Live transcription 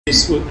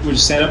Would you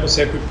stand up and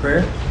say a quick prayer?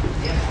 In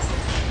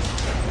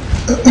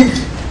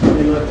the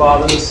name of the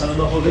Father, the Son, and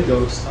the Holy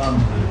Ghost.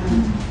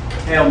 Amen.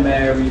 Hail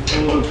Mary,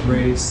 full of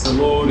grace, the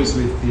Lord is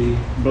with thee.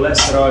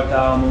 Blessed art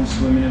thou amongst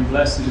women, and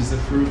blessed is the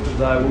fruit of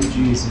thy womb,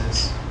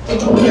 Jesus.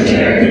 Holy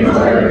Mary,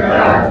 Mother of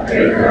God,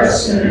 pray for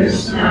us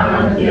sinners, now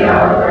and at the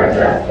hour of our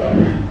death.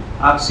 Amen.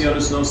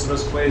 Acciones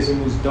nostras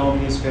quesumus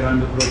Domini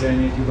sperando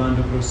proveniet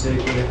juvando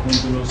prosecule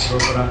cum nostro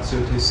oratio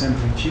te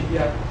sempre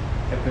incipia,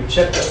 et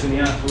precepta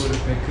finiatur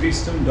per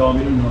Christum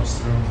Dominum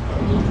nostrum.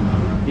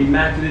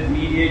 Immaculate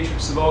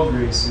Mediatrix of all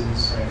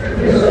graces,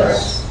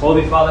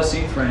 Holy Father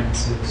Saint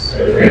Francis,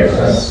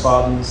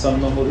 Father and the Son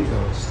and the Holy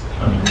Ghost.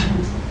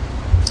 Amen.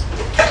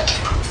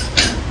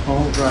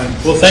 All right.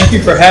 Well, thank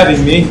you for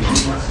having me.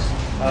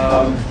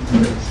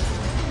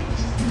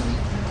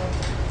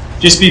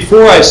 Just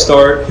before I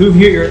start, who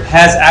here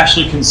has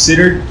actually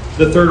considered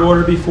the Third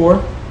Order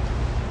before?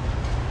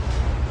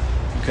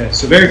 Okay,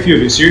 so very few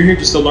of you. So you're here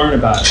just to learn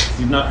about it.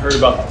 You've not heard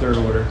about the Third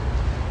Order.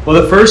 Well,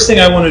 the first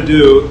thing I want to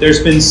do, there's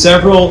been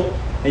several,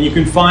 and you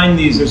can find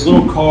these. There's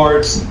little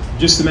cards.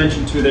 Just to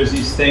mention too, there's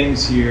these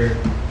things here.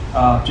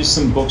 Just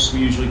some books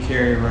we usually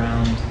carry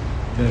around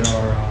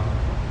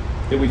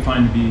that we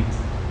find to be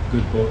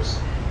good books.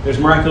 There's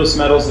miraculous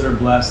medals that are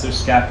blessed. There's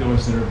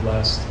scapulars that are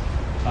blessed.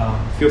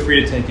 Feel free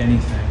to take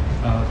anything.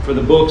 For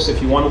the books, if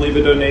you want to leave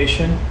a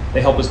donation, they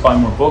help us buy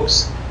more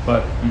books,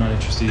 but I'm not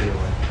interested either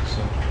way.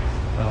 So,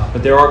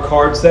 but there are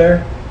cards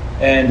there,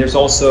 and there's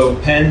also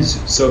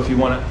pens, so if you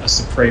want us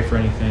to pray for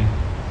anything,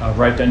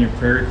 write down your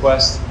prayer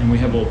request, and we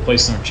have a little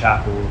place in our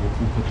chapel where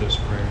we'll put those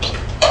prayers.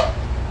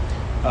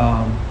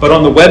 But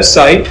on the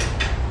website,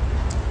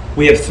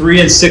 we have 3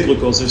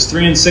 encyclicals. There's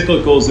 3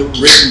 encyclicals that were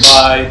written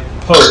by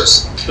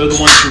popes. They're the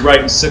ones who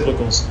write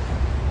encyclicals.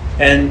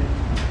 And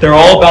they're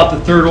all about the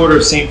Third Order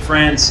of Saint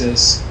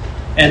Francis,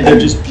 and they're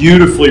just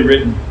beautifully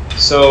written.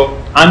 So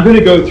I'm going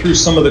to go through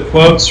some of the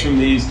quotes from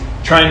these,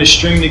 trying to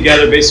string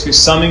together, basically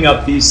summing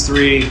up these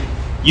 3,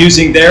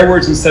 using their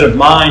words instead of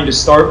mine to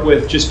start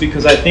with, just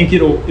because I think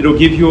it'll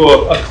give you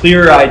a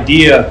clearer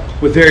idea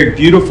with very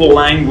beautiful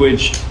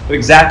language of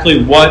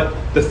exactly what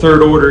the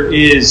Third Order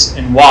is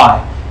and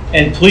why.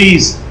 And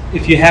please,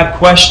 if you have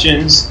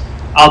questions,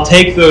 I'll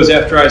take those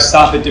after I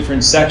stop at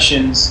different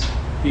sections.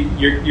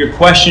 Your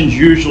questions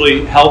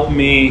usually help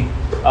me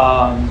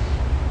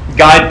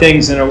guide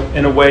things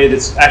in a way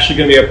that's actually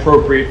going to be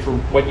appropriate for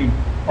what you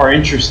are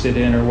interested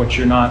in, or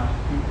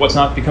what's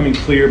not becoming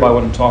clear by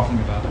what I'm talking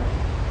about.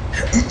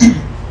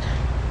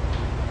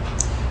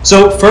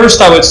 So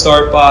first I would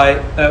start by,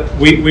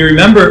 we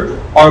remember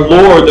our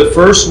Lord, the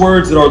first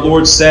words that our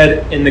Lord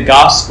said in the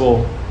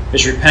Gospel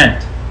is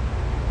repent.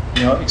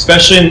 You know,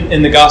 especially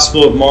in the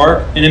Gospel of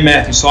Mark and in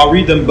Matthew. So I'll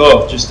read them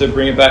both just to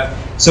bring it back.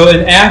 So,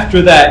 and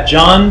after that,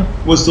 John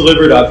was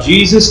delivered up.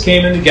 Jesus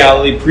came into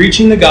Galilee,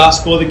 preaching the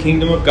gospel of the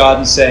kingdom of God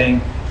and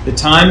saying, the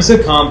time is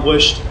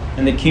accomplished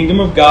and the kingdom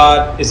of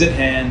God is at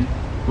hand.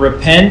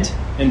 Repent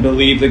and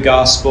believe the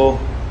gospel.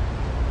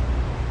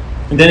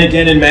 And then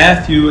again in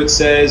Matthew it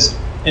says,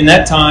 in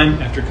that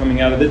time, after coming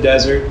out of the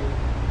desert,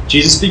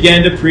 Jesus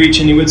began to preach,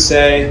 and he would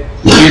say,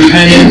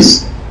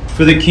 repentance,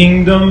 for the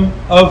kingdom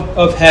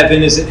of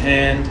heaven is at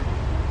hand.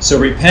 So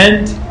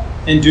repent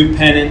and do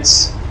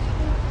penance.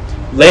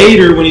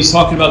 Later, when he's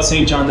talking about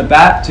St. John the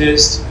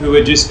Baptist, who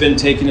had just been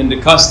taken into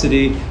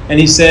custody, and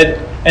he said,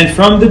 and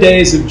from the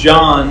days of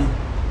John,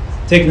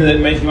 taking that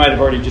he might have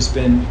already just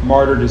been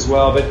martyred as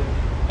well, but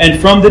and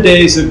from the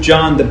days of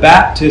John the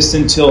Baptist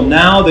until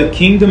now, the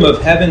kingdom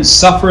of heaven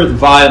suffereth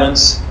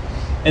violence,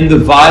 and the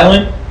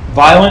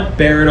violent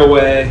bear it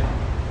away.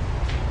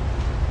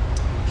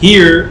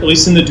 Here, at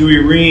least in the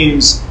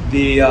Douay-Rheims,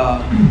 the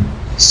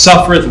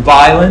suffereth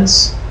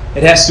violence.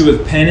 It has to do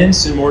with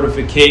penance and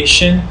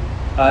mortification.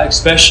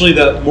 Especially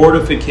the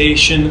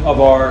mortification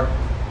of our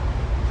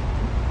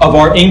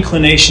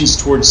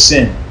inclinations towards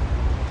sin.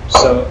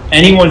 So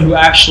anyone who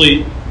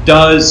actually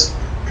does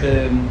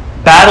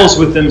battles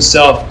with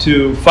themselves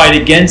to fight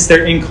against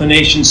their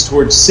inclinations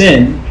towards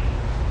sin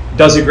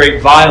does a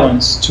great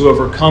violence to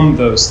overcome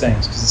those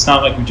things. Because it's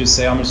not like we just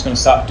say, I'm just going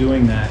to stop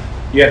doing that.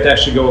 You have to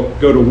actually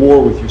go to war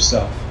with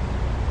yourself.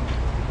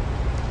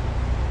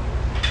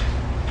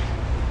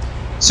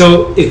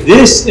 So if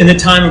this, in the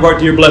time of our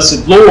dear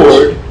blessed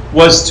Lord,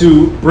 was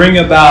to bring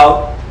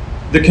about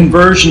the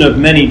conversion of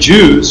many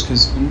Jews,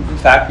 because in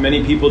fact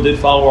many people did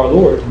follow our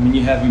Lord. I mean,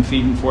 you have him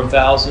feeding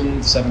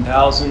 4,000,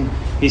 7,000.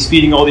 He's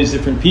feeding all these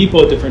different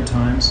people at different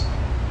times.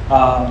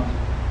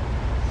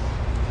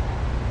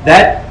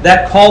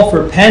 That call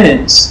for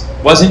penance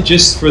wasn't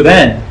just for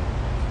then.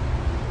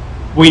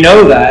 We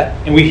know that,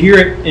 and we hear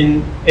it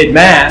at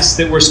Mass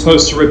that we're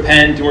supposed to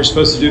repent and we're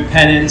supposed to do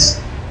penance.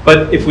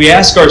 But if we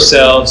ask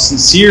ourselves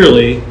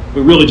sincerely,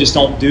 we really just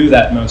don't do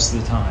that most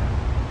of the time.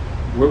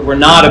 We're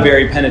not a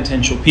very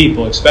penitential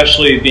people,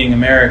 especially being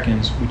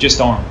Americans. We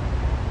just aren't.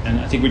 And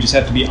I think we just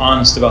have to be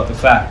honest about the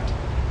fact.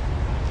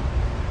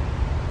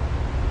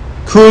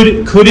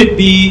 Could it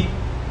be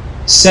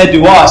said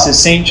to us,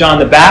 as St. John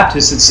the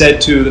Baptist had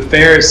said to the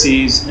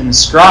Pharisees and the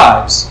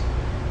scribes,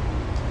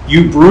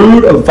 You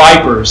brood of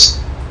vipers,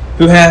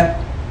 who hath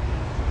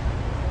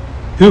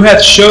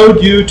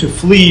showed you to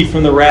flee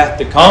from the wrath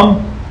to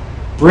come?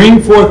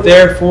 Bring forth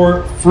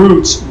therefore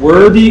fruits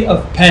worthy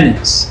of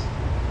penance.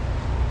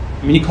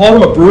 I mean, he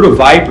called them a brood of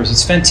vipers.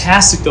 It's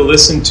fantastic to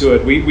listen to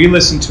it. We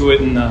listened to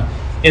it in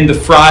the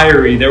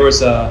friary. There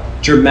was a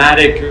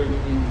dramatic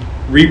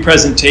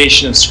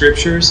representation of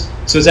scriptures.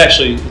 So it's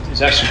actually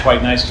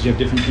quite nice because you have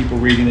different people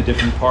reading the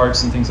different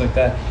parts and things like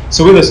that.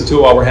 So we listen to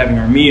it while we're having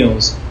our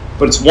meals.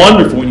 But it's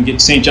wonderful when you get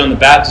St. John the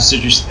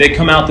Baptist. They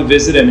come out to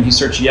visit him and he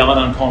starts yelling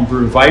on, calling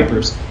brood of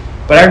vipers.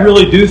 But I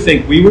really do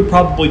think we would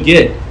probably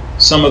get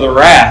some of the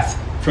wrath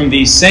from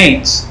these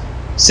saints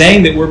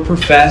saying that we're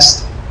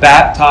professed,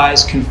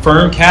 baptized,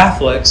 confirmed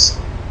Catholics.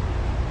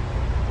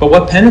 But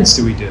what penance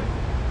do we do?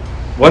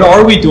 What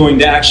are we doing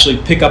to actually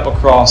pick up a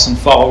cross and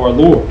follow our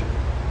Lord?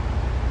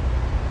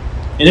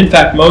 And in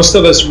fact, most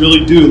of us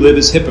really do live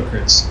as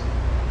hypocrites.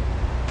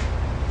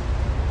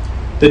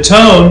 The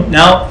tone,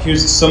 now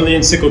here's some of the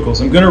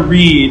encyclicals. I'm going to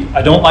read,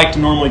 I don't like to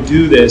normally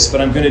do this,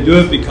 but I'm going to do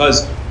it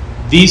because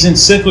these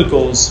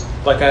encyclicals,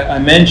 like I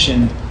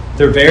mentioned,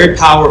 they're very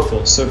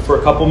powerful. So for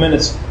a couple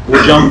minutes,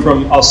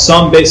 I'll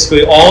sum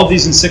basically all of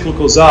these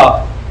encyclicals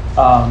up.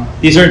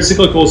 These are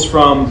encyclicals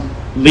from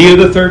Leo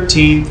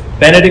XIII,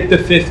 Benedict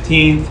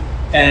XV,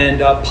 and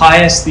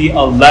Pius XI.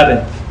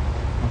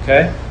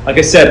 Okay? Like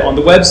I said, on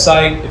the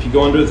website, if you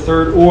go under the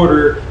third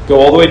order, go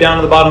all the way down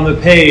to the bottom of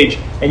the page,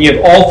 and you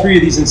have all three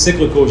of these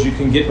encyclicals you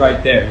can get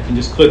right there. You can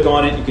just click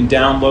on it, you can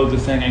download the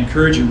thing. I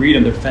encourage you to read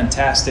them, they're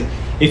fantastic.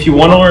 If you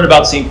want to learn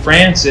about St.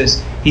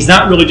 Francis, he's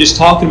not really just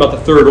talking about the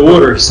third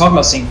order, he's talking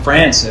about St.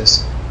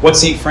 Francis, what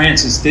St.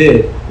 Francis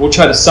did. We'll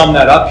try to sum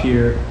that up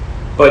here,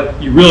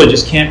 but you really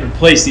just can't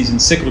replace these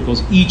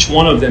encyclicals. Each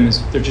one of them,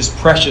 they're just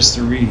precious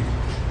to read.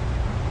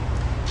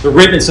 They're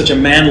written in such a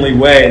manly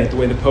way, that the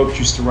way the popes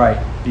used to write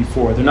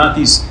before. They're not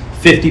these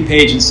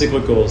 50-page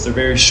encyclicals. They're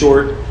very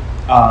short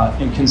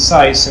and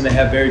concise, and they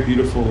have very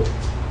beautiful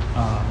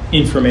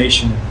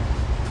information in them.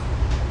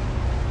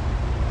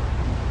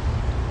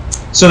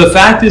 So the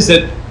fact is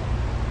that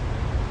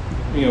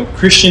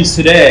Christians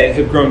today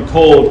have grown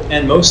cold,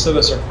 and most of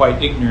us are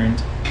quite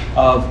ignorant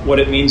of what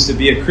it means to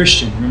be a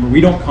Christian. Remember,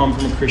 we don't come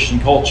from a Christian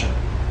culture.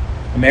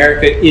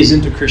 America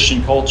isn't a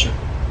Christian culture.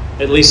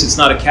 At least it's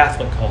not a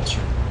Catholic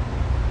culture.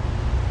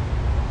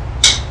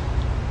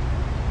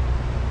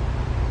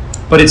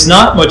 But it's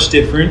not much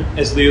different,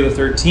 as Leo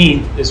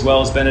XIII, as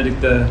well as Benedict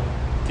the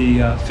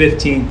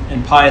 15th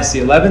and Pius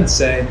XI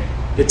say.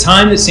 The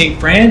time that St.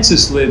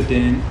 Francis lived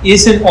in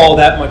isn't all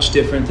that much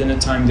different than the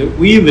time that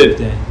we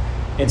lived in.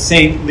 And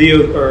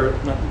Leo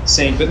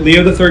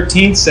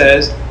XIII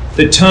says,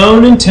 the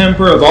tone and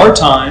temper of our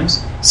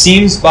times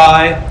seems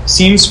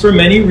for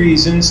many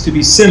reasons to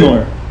be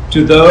similar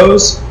to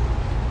those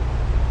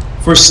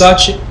for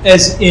such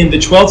as in the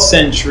 12th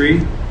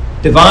century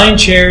divine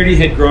charity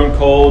had grown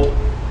cold,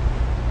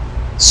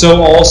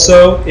 so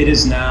also it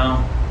is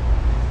now.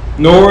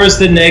 Nor is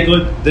the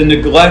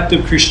neglect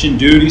of Christian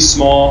duty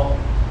small,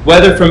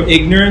 whether from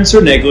ignorance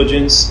or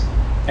negligence,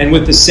 and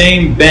with the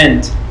same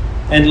bent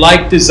and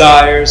like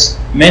desires,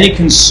 many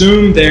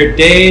consume their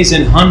days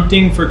in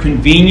hunting for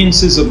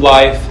conveniences of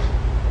life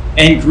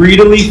and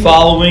greedily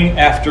following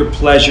after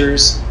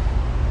pleasures.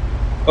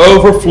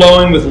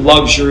 Overflowing with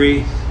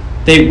luxury,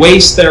 they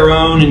waste their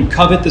own and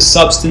covet the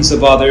substance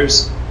of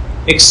others,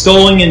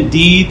 extolling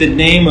indeed the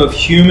name of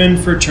human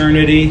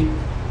fraternity.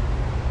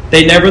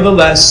 They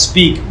nevertheless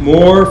speak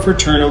more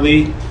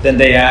fraternally than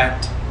they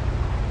act,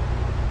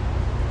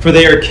 for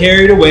they are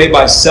carried away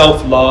by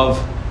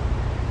self-love,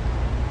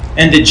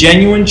 and the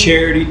genuine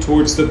charity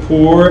towards the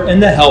poor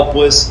and the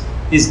helpless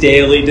is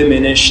daily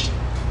diminished.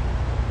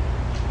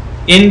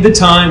 In the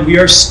time we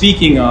are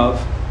speaking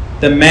of,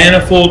 the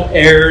manifold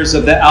errors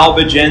of the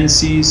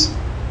Albigenses,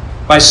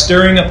 by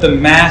stirring up the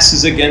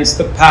masses against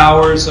the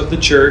powers of the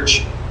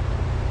Church,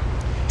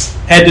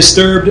 had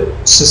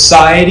disturbed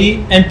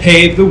society and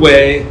paved the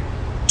way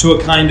to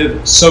a kind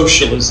of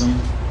socialism.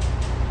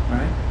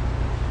 Right?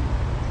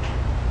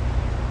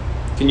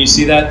 Can you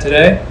see that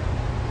today?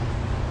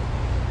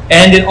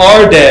 And in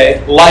our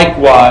day,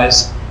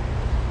 likewise,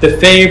 the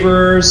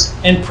favorers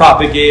and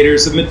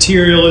propagators of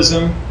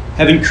materialism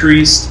have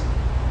increased,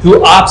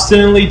 who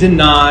obstinately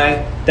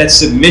deny that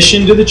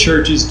submission to the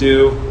Church is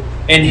due,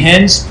 and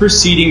hence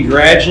proceeding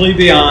gradually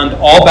beyond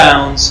all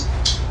bounds,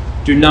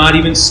 do not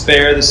even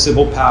spare the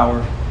civil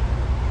power.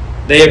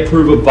 They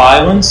approve of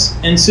violence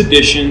and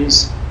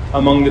seditions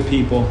among the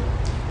people.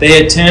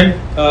 They attempt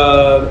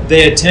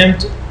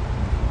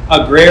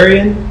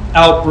agrarian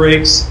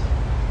outbreaks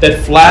that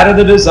flatter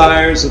the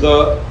desires of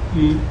the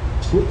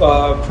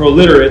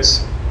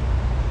proletariats,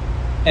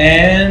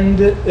 and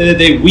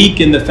they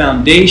weaken the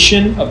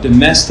foundation of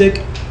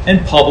domestic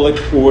and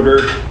public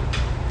order.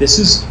 This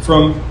is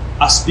from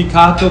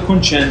Aspicato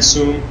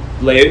Conscientium,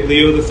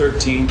 Leo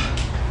XIII.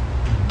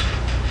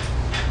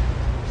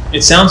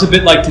 It sounds a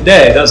bit like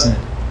today, doesn't it?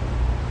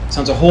 It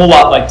sounds a whole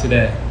lot like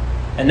today.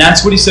 And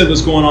that's what he said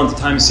was going on at the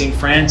time of St.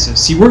 Francis.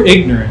 See, we're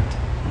ignorant.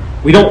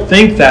 We don't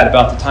think that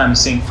about the time of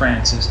St.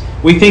 Francis.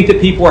 We think that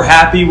people are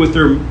happy with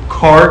their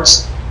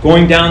carts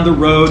going down the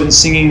road and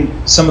singing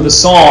some of the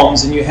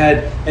psalms, and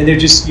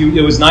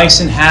it was nice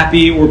and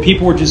happy, or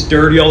people were just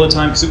dirty all the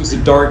time because it was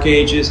the Dark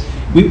Ages.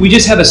 We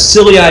just have a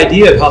silly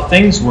idea of how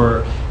things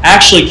were.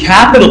 Actually,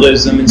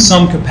 capitalism in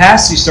some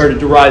capacity started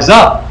to rise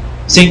up.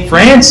 St.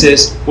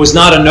 Francis was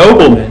not a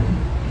nobleman,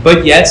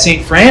 but yet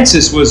St.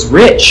 Francis was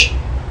rich.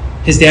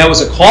 His dad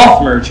was a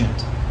cloth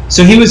merchant.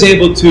 So he was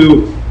able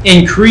to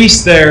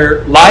increase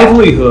their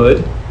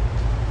livelihood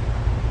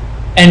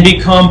and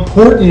become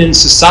important in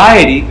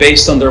society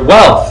based on their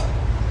wealth.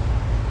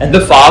 And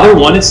the father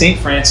wanted St.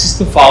 Francis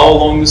to follow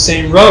along the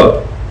same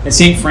road. And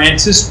St.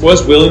 Francis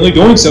was willingly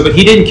doing so, but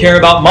he didn't care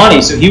about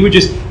money. So they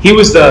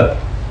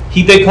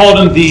called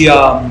him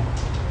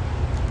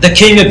the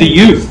king of the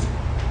youth,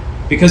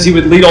 because he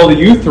would lead all the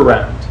youth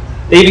around.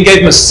 They even gave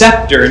him a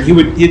scepter, and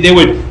they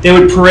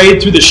would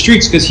parade through the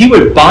streets because he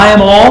would buy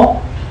them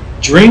all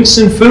drinks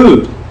and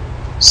food.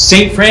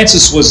 St.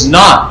 Francis was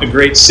not a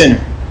great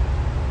sinner,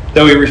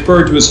 though he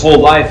referred to his whole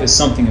life as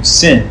something of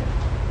sin.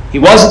 He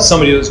wasn't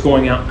somebody that was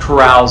going out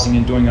carousing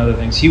and doing other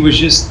things. He was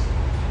just,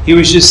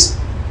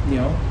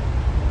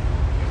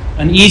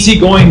 an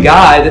easygoing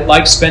guy that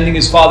liked spending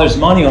his father's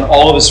money on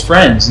all of his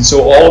friends, and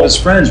so all of his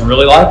friends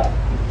really liked him.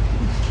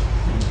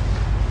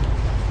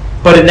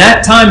 But in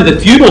that time of the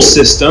feudal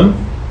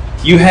system,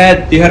 you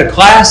had a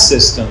class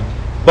system.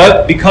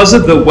 But because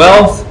of the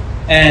wealth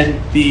and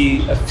the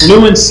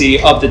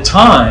affluency of the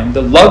time,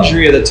 the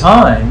luxury of the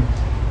time,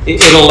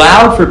 it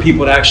allowed for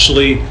people to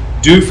actually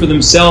do for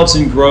themselves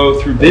and grow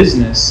through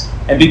business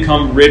and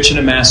become rich and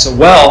amass a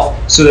wealth,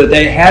 so that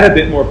they had a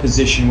bit more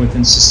position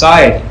within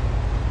society.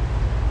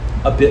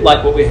 A bit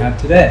like what we have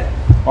today.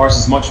 Ours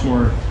is much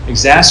more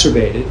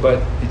exacerbated,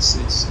 but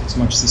it's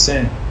much the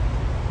same.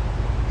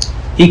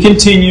 He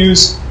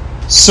continues,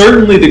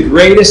 certainly the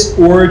greatest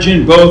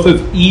origin both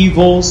of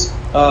evils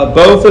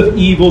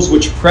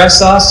which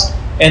press us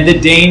and the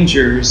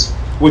dangers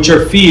which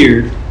are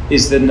feared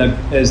is the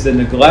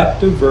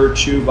neglect of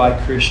virtue by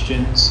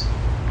Christians.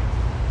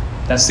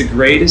 That's the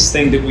greatest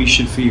thing that we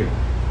should fear.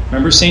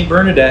 Remember St.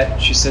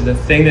 Bernadette, she said the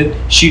thing that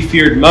she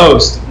feared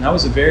most, and that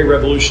was a very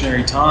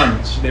revolutionary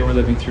time they were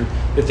living through,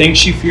 the thing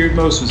she feared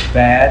most was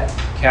bad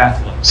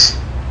Catholics.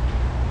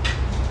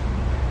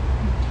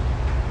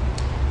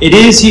 It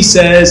is, he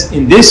says,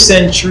 in this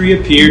century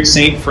appeared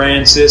St.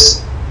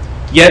 Francis,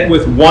 yet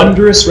with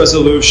wondrous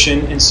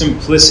resolution and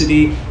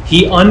simplicity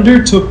he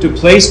undertook to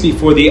place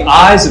before the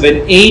eyes of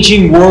an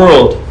aging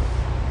world.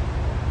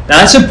 Now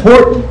that's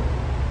important.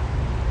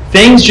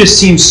 Things just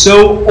seem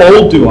so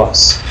old to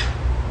us.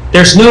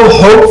 There's no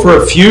hope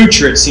for a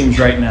future, it seems,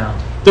 right now.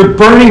 They're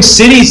burning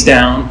cities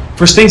down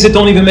for things that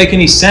don't even make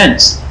any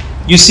sense.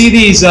 You see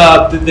these,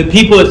 the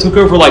people that took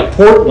over like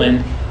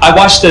Portland. I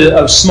watched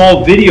a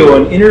small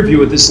video, an interview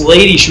with this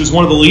lady. She was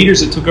one of the leaders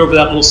that took over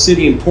that little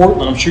city in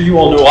Portland. I'm sure you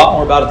all know a lot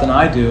more about it than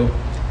I do.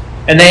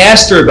 And they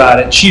asked her about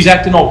it. She's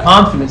acting all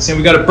confident, saying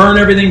we got to burn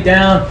everything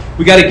down.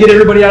 We got to get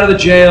everybody out of the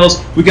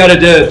jails. We got to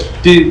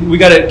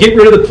get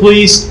rid of the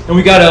police, and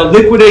we got to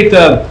liquidate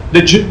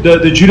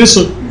the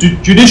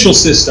judicial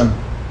system.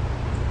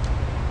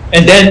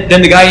 And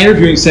then the guy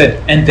interviewing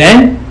said, "And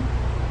then?"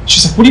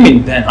 She's like, "What do you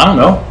mean then? I don't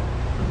know.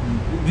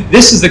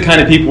 This is the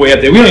kind of people we have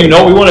there. We don't even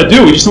know what we want to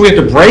do. We just know we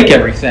have to break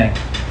everything.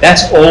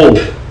 That's old.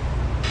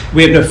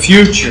 We have no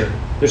future.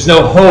 There's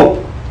no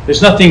hope.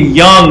 There's nothing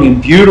young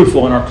and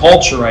beautiful in our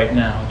culture right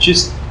now.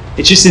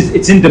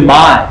 It's in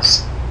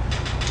demise."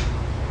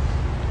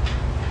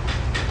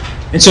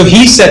 And so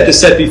he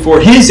set before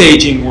his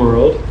aging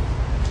world,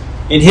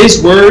 in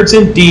his words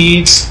and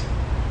deeds,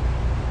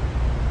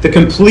 the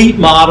complete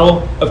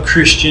model of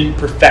Christian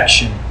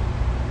perfection,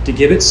 to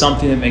give it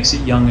something that makes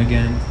it young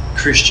again.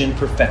 Christian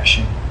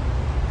perfection,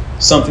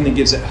 something that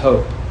gives it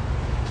hope.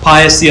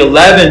 Pius XI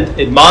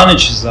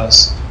admonishes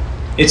us,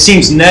 it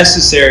seems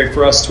necessary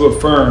for us to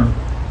affirm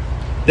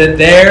that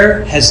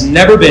there has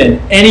never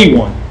been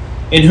anyone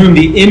in whom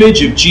the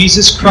image of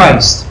Jesus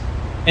Christ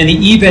and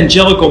the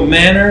evangelical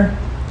manner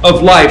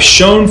of life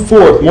shone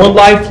forth more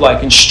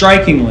lifelike and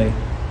strikingly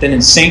than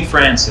in Saint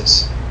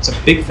Francis. It's a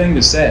big thing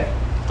to say.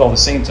 With all the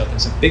saints out there,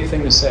 it's a big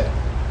thing to say.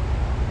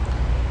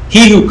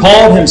 He who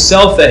called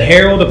himself the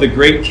herald of the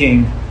great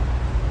King,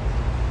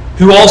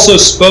 who also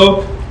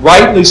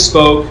rightly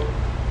spoke,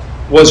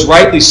 was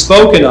rightly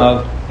spoken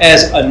of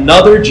as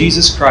another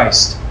Jesus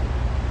Christ.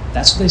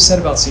 That's what they said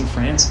about St.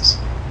 Francis.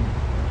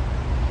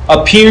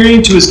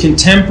 Appearing to his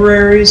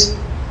contemporaries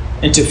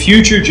and to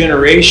future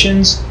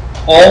generations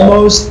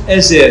almost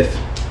as if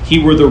he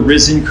were the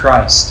risen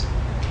Christ.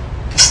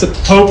 That's the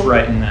Pope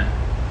writing that.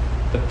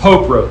 The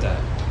Pope wrote that.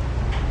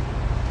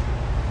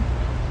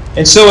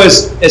 And so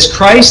as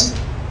Christ,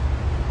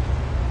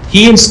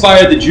 he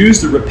inspired the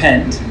Jews to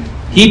repent.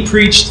 He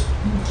preached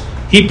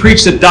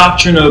the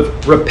doctrine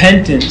of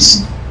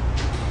repentance.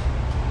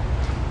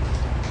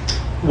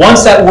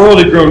 Once that world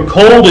had grown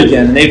cold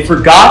again, and they'd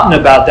forgotten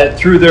about that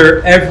through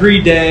their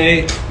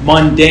everyday,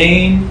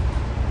 mundane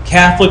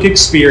Catholic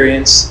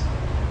experience,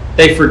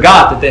 they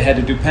forgot that they had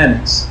to do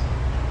penance.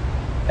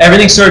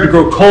 Everything started to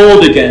grow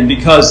cold again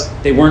because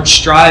they weren't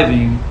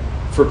striving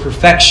for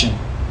perfection.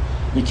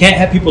 You can't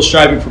have people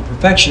striving for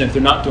perfection if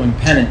they're not doing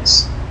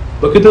penance.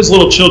 Look at those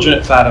little children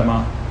at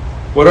Fatima.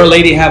 What Our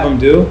Lady have them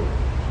do?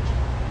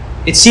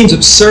 It seems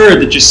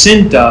absurd that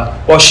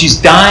Jacinta, while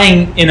she's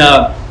dying in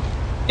a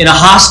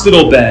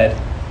hospital bed,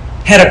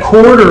 had a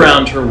cord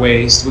around her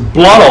waist with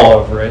blood all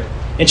over it,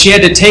 and she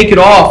had to take it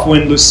off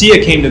when Lucia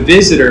came to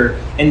visit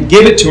her and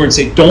give it to her and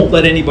say, "Don't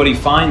let anybody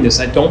find this.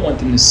 I don't want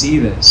them to see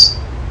this."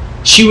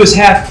 She was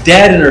half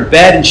dead in her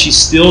bed and she's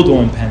still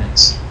doing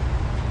penance.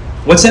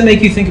 What's that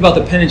make you think about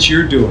the penance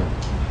you're doing?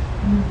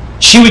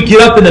 She would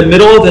get up in the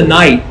middle of the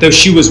night, though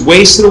she was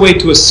wasted away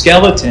to a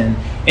skeleton,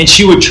 and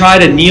she would try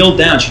to kneel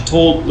down. She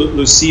told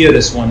Lucia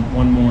this one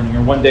morning,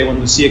 or one day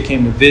when Lucia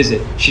came to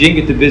visit. She didn't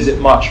get to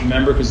visit much,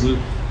 remember, because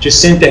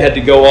Jacinta had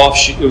to go off.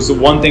 It was the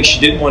one thing she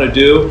didn't want to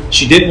do.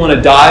 She didn't want to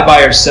die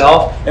by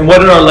herself. And what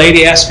did Our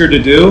Lady ask her to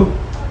do?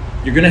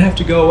 You're going to have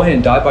to go away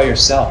and die by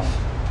yourself.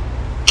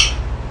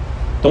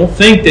 Don't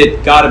think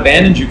that God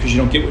abandoned you because you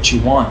don't get what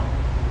you want.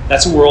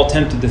 That's what we're all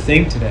tempted to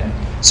think today.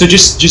 So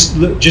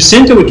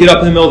Jacinta would get up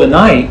in the middle of the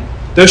night,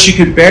 though she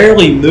could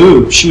barely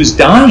move. She was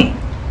dying.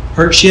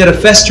 She had a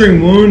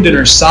festering wound in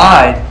her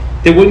side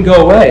that wouldn't go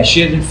away.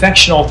 She had an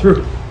infection all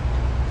through.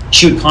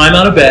 She would climb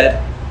out of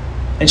bed,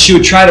 and she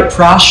would try to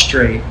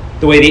prostrate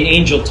the way the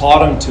angel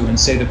taught him to and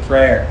say the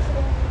prayer.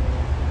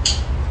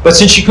 But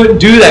since she couldn't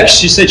do that,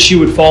 she said she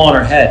would fall on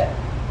her head.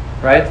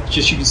 Right?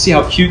 Just you can see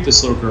how cute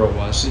this little girl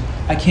was.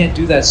 I can't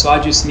do that, so I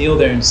just kneel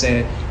there and say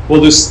it. Well,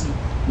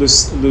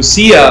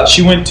 Lucia,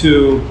 she went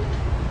to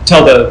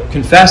tell the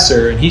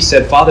confessor, and he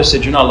said, Father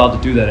said you're not allowed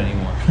to do that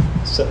anymore.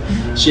 So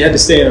she had to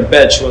stay in her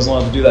bed. She wasn't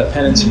allowed to do that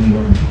penance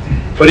anymore.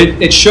 But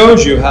it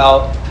shows you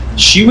how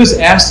she was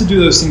asked to do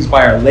those things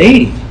by Our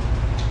Lady.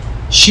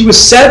 She was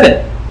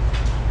 7.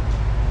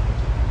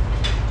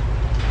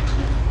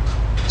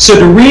 So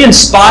to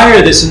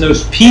re-inspire this in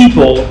those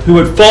people who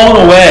had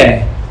fallen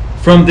away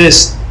from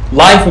this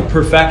life of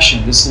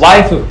perfection, this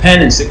life of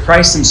penance that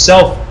Christ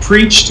himself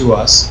preached to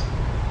us,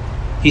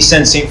 he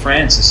sent Saint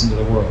Francis into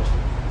the world.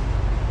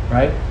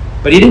 Right?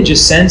 But he didn't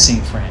just send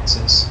Saint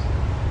Francis.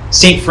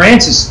 Saint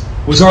Francis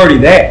was already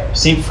there.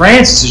 Saint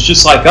Francis is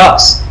just like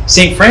us.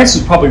 Saint Francis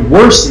was probably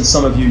worse than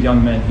some of you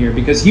young men here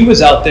because he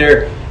was out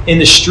there in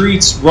the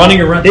streets running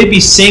around. They'd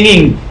be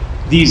singing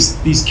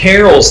these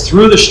carols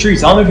through the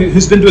streets. I don't know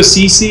who's been to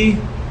Assisi.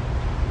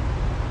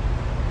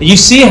 You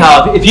see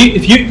how if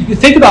you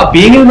think about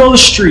being in the middle of the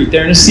street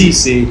there in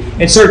Assisi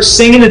and start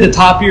singing at the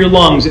top of your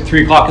lungs at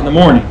 3 o'clock in the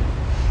morning,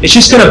 it's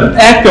just going to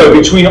echo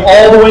between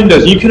all the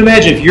windows. You can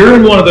imagine if you're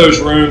in one of those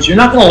rooms, you're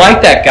not going to like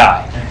that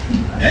guy.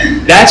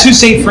 That's who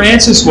St.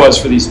 Francis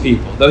was for these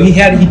people, though he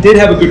did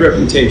have a good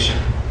reputation.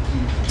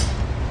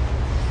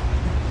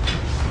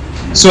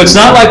 So it's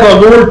not like our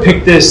Lord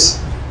picked this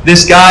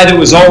guy that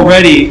was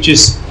already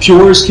just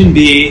pure as can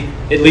be,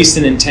 at least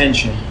in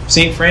intention.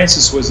 St.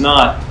 Francis was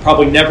not,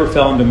 probably never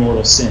fell into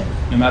mortal sin,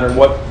 no matter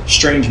what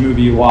strange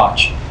movie you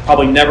watch.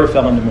 Probably never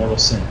fell into mortal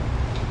sin.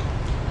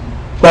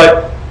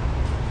 But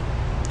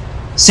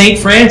St.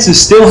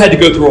 Francis still had to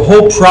go through a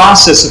whole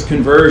process of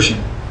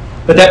conversion.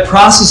 But that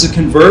process of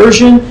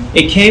conversion,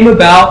 it came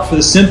about for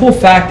the simple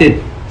fact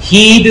that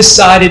he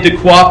decided to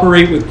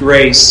cooperate with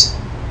grace.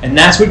 And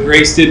that's what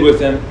grace did with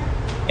him.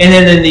 And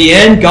then in the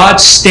end, God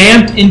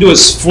stamped into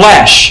his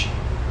flesh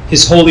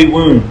his holy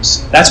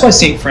wounds. That's why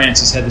St.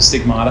 Francis had the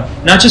stigmata.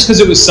 Not just because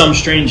it was some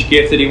strange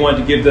gift that he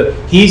wanted to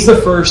give. He's the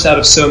first out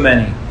of so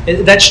many.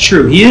 That's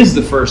true. He is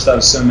the first out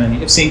of so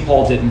many if St.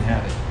 Paul didn't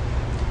have it.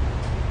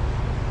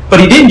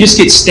 But he didn't just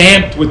get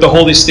stamped with the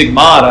holy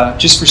stigmata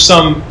just for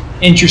some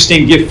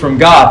interesting gift from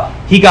God.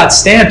 He got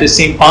stamped, as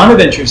St.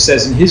 Bonaventure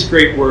says in his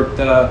great work,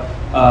 the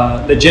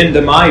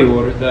Legenda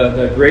Maior,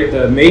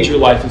 the major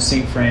life of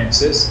St.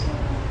 Francis.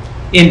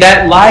 In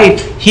that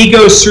life, he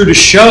goes through to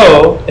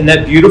show, in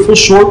that beautiful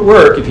short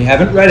work, if you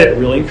haven't read it, I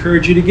really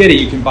encourage you to get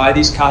it. You can buy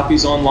these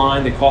copies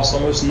online. They cost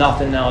almost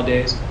nothing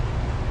nowadays.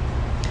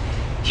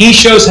 He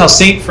shows how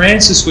St.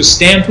 Francis was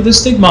stamped with the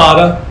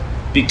stigmata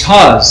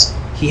because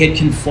he had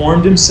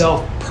conformed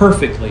himself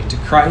perfectly to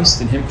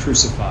Christ and him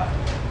crucified.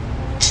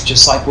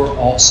 Just like we're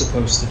all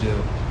supposed to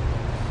do.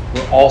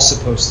 We're all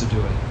supposed to do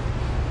it.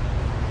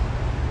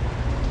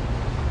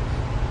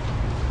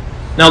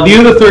 Now,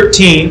 Leo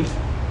XIII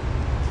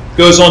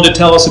goes on to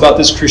tell us about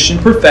this Christian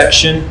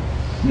perfection.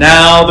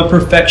 Now the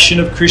perfection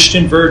of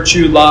Christian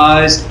virtue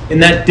lies in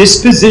that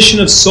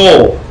disposition of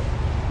soul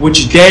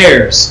which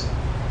dares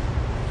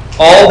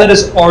all that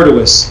is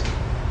arduous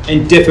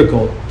and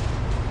difficult.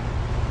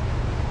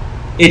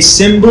 Its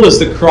symbol is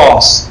the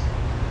cross,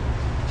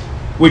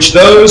 which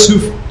those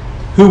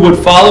who would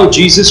follow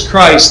Jesus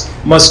Christ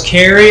must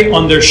carry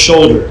on their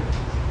shoulder.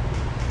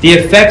 The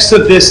effects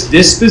of this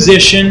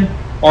disposition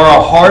are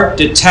a heart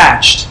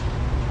detached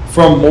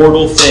from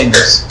mortal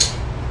things,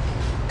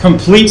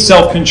 complete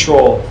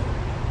self-control,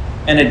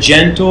 and a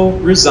gentle,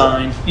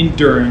 resigned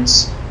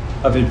endurance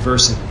of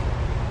adversity.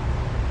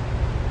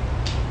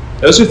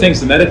 Those are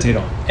things to meditate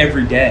on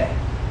every day.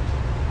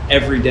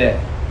 Every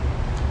day.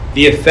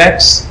 The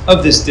effects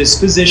of this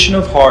disposition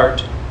of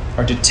heart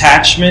are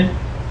detachment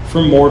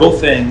from mortal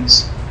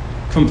things,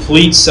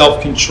 complete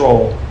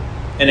self-control,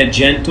 and a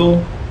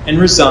gentle and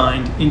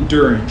resigned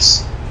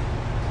endurance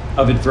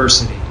of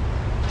adversity.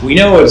 We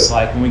know what it's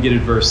like when we get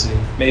adversity.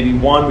 Maybe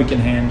one we can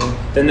handle,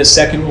 then the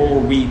second one we're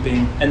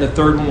weeping, and the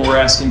third one we're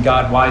asking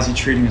God, why is He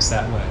treating us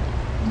that way?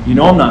 You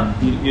know I'm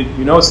not. You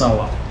know it's not a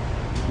lie.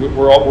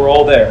 We're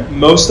all there.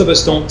 Most of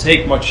us don't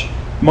take much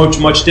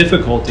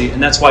difficulty,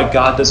 and that's why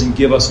God doesn't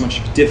give us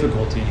much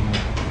difficulty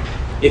anymore.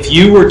 If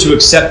you were to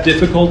accept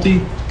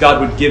difficulty, God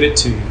would give it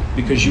to you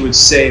because you would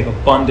save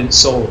abundant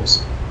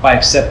souls by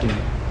accepting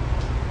it.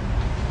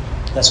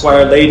 That's why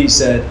Our Lady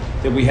said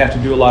that we have to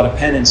do a lot of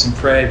penance and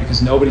pray,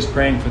 because nobody's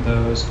praying for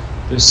those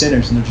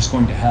sinners and they're just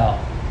going to hell.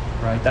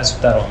 Right? That's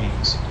what that all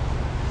means.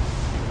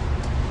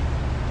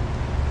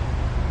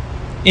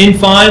 In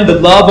fine, the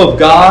love of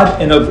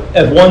God and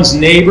of one's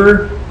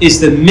neighbor is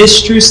the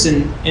mistress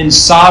and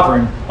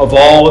sovereign of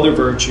all other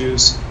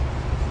virtues.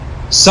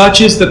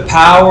 Such is the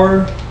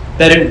power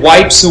that it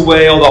wipes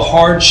away all the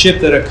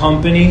hardship that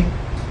accompany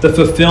the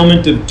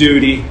fulfillment of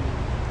duty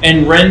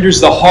and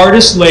renders the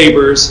hardest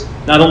labors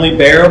not only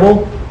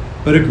bearable,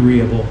 but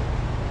agreeable.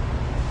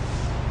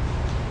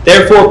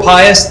 Therefore,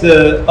 Pius XI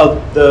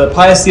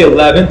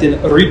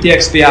in Rite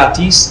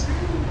Expiatis,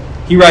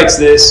 he writes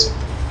this: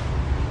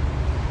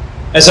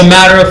 as a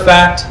matter of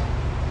fact,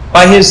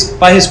 by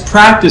his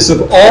practice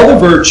of all the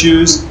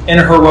virtues in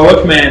a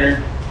heroic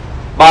manner,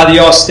 by the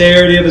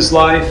austerity of his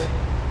life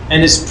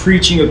and his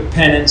preaching of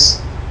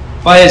penance,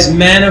 by his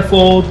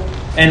manifold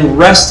and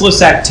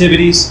restless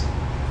activities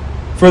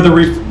for the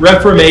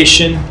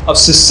reformation of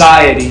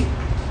society,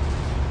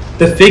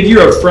 the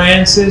figure of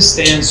Francis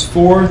stands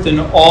forth in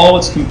all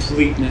its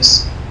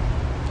completeness,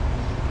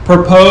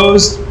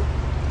 proposed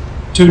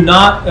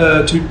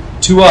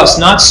to us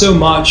not so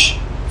much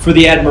for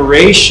the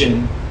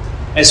admiration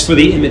as for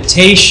the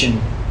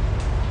imitation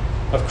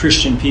of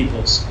Christian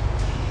peoples.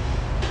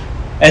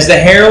 As the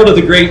herald of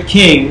the great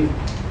King,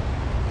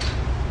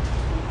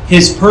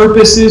 his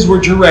purposes were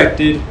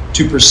directed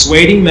to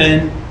persuading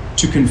men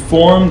to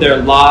conform their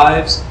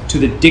lives to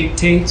the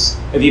dictates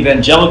of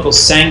evangelical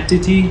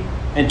sanctity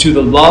and to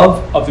the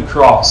love of the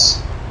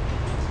cross.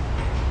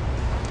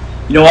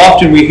 You know,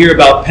 often we hear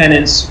about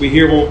penance. We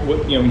hear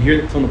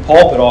it from the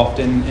pulpit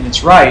often, and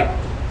it's right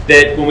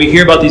that when we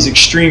hear about these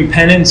extreme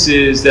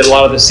penances that a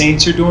lot of the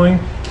saints are doing,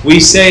 we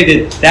say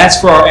that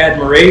that's for our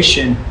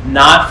admiration,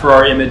 not for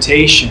our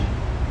imitation.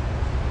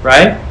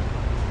 Right?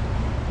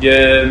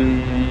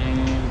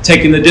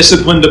 Taking the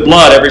discipline to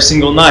blood every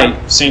single night,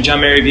 St.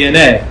 John Mary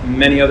Vianney and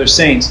many other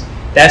saints.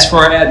 That's for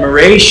our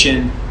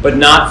admiration, but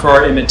not for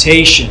our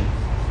imitation.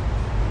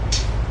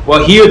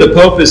 Well, here the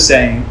Pope is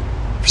saying,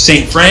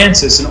 St.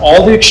 Francis and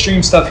all the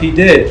extreme stuff he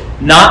did,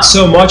 not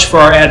so much for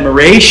our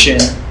admiration,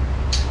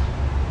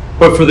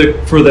 but for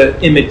the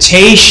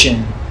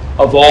imitation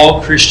of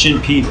all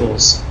Christian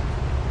peoples.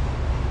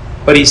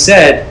 But he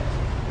said,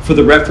 for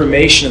the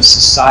reformation of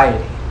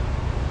society.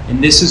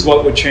 And this is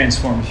what would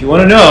transform. If you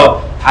want to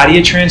know, how do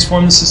you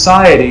transform the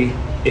society?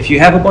 If you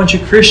have a bunch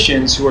of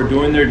Christians who are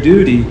doing their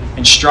duty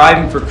and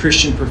striving for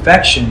Christian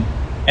perfection,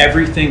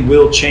 everything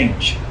will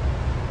change.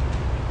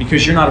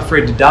 Because you're not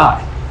afraid to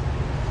die.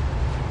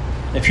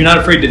 If you're not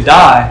afraid to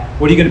die,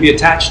 what are you going to be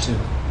attached to?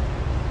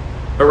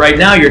 But right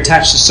now you're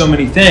attached to so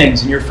many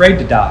things and you're afraid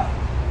to die.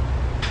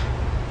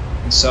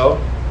 And so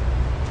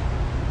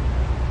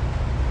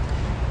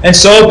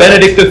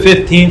Benedict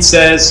XV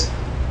says,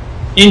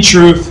 in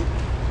truth,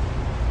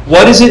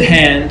 what is at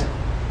hand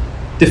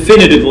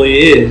definitively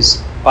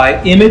is,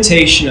 by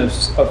imitation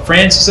of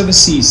Francis of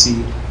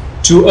Assisi,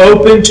 to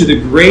open to the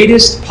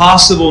greatest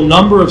possible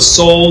number of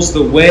souls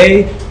the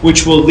way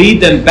which will lead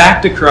them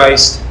back to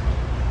Christ.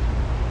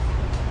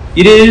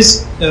 It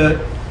is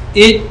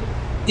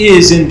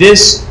in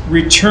this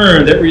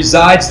return that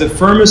resides the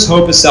firmest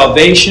hope of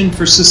salvation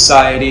for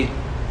society.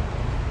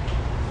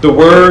 The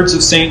words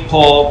of St.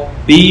 Paul,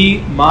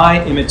 "Be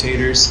my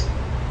imitators,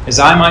 as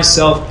I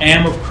myself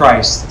am of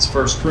Christ." That's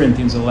 1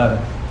 Corinthians 11.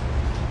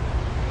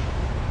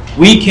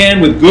 We can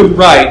with good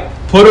right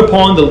put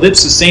upon the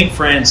lips of St.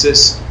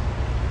 Francis,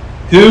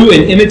 who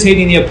in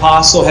imitating the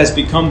apostle has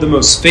become the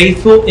most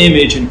faithful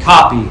image and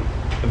copy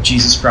of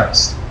Jesus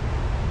Christ.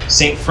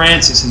 St.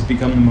 Francis has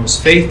become the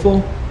most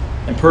faithful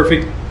and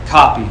perfect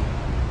copy,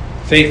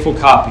 faithful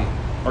copy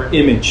or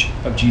image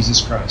of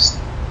Jesus Christ.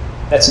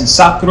 That's in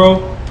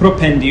Sacro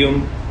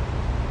Propendium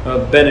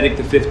of Benedict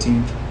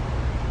XV.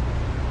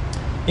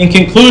 In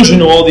conclusion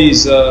to all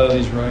these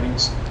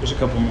writings, there's a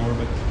couple more,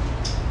 but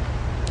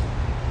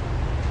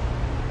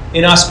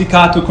in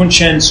Auspicato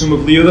Conscientium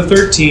of Leo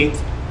XIII,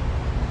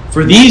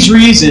 for these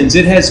reasons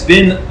it has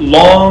been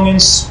long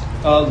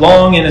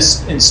and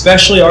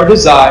especially our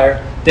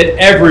desire that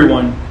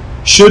everyone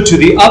should, to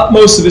the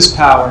utmost of his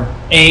power,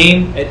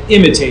 aim at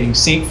imitating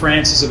Saint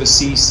Francis of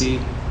Assisi.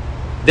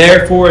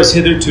 Therefore, as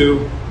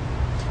hitherto,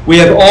 we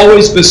have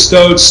always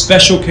bestowed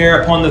special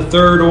care upon the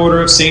third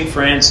order of Saint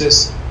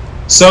Francis.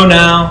 So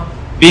now,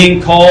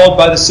 being called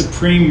by the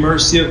supreme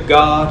mercy of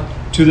God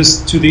to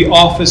the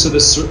office of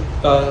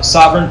the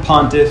sovereign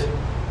pontiff,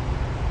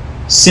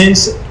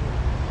 since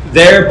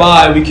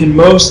thereby we can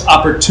most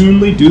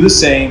opportunely do the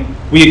same,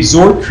 we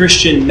exhort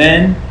Christian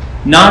men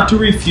not to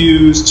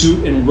refuse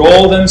to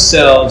enroll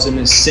themselves in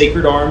this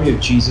sacred army of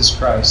Jesus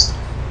Christ.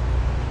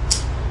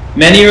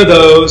 Many are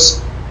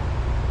those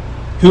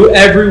who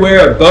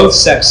everywhere of both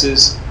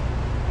sexes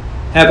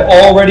have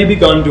already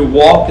begun to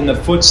walk in the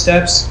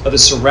footsteps of the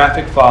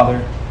seraphic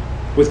Father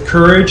with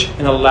courage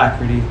and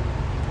alacrity.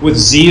 With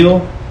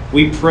zeal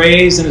we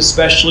praise and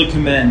especially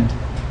commend,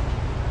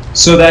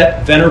 so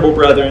that, venerable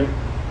brethren,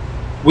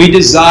 we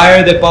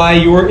desire that by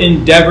your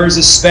endeavors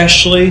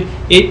especially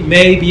it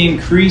may be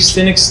increased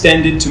and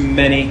extended to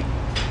many.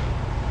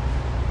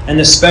 And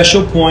the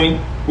special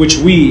point which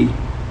we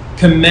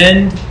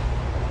commend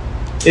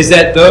is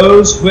that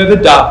those who have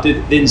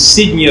adopted the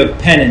insignia of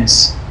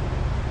penance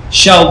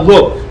shall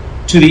look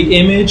to the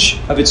image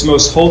of its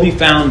most holy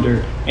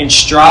founder and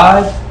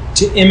strive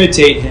to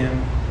imitate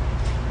him,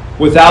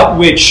 without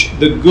which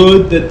the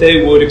good that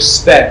they would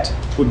expect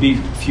would be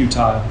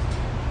futile.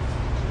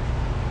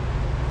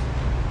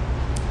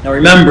 Now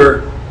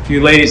remember, for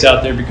you ladies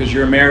out there, because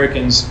you're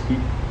Americans,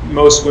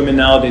 most women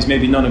nowadays,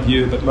 maybe none of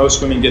you, but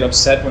most women get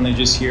upset when they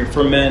just hear,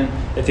 for men,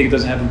 they think it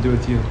doesn't have to do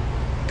with you.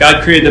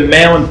 God created the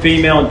male and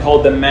female and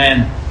called them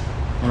man.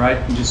 All right?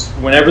 And just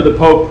whenever the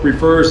Pope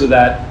refers to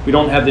that, we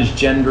don't have this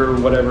gender or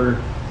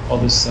whatever, all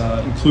this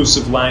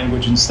inclusive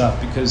language and stuff,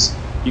 because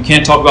you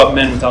can't talk about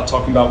men without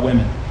talking about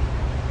women.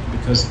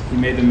 Because he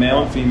made them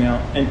male and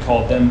female and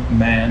called them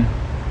man.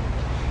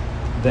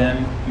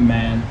 Them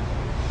man.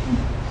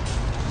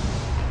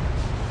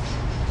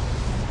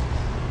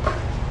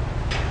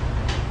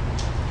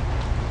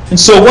 And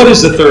so what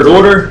is the third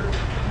order?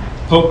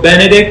 Pope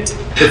Benedict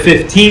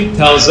XV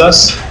tells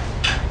us,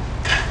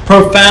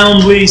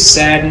 profoundly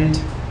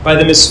saddened by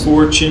the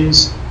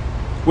misfortunes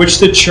which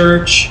the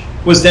Church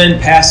was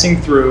then passing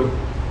through,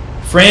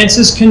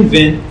 Francis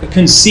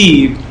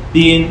conceived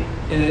the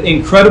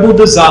incredible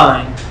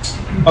design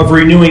of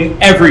renewing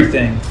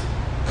everything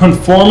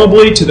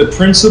conformably to the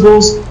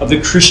principles of the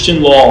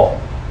Christian law.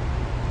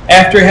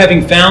 After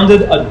having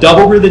founded a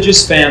double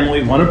religious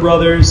family, one of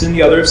brothers and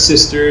the other of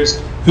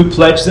sisters, who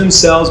pledged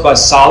themselves by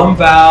solemn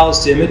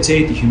vows to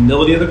imitate the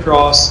humility of the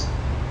cross,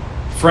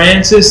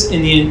 Francis,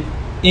 in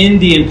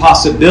the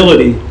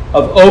impossibility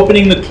of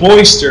opening the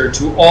cloister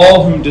to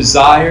all whom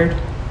desired,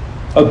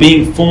 of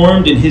being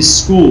formed in his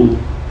school,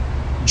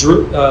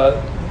 drew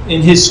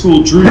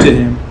to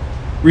him,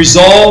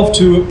 resolved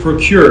to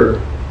procure,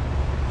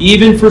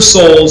 even for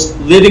souls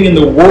living in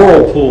the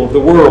whirlpool of the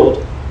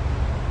world,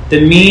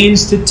 the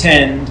means to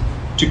tend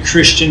to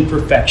Christian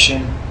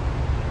perfection.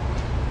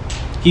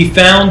 He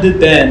founded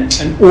then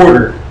an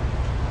order,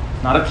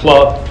 not a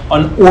club,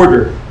 an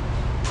order,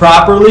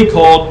 properly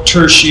called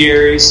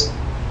tertiaries,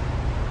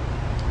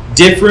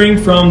 differing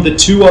from the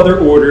two other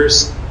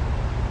orders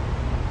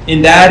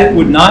in that it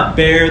would not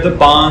bear the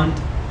bond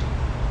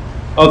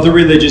of the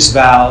religious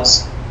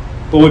vows,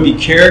 but would be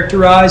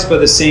characterized by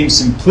the same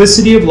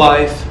simplicity of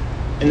life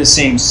and the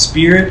same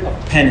spirit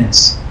of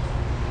penance.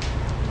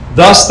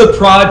 Thus the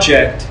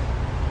project,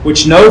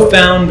 which no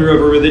founder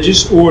of a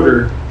religious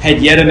order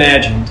had yet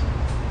imagined,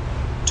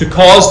 to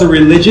cause the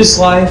religious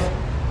life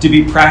to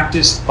be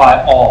practiced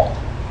by all.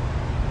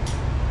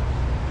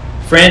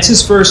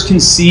 Francis first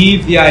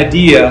conceived the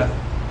idea,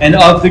 and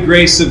of the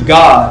grace of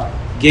God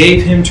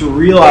gave him to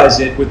realize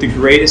it with the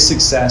greatest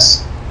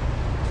success.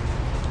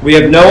 We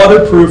have no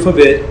other proof of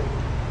it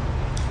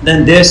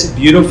than this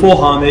beautiful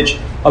homage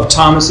of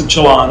Thomas of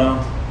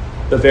Celano,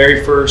 the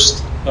very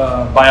first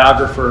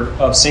biographer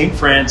of Saint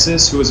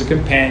Francis, who was a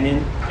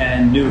companion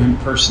and knew him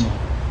personally,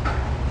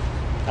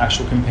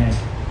 actual companion,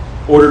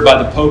 ordered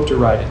by the Pope to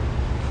write it.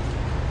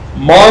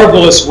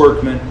 Marvelous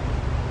workman,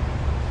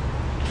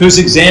 whose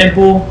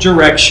example,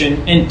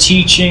 direction, and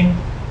teaching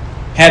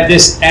had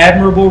this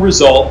admirable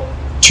result,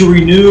 to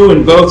renew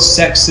in both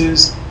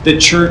sexes the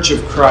Church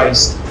of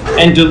Christ,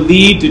 and to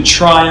lead to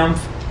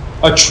triumph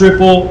a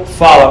triple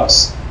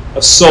phalanx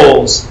of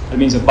souls, that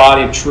means a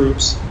body of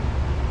troops,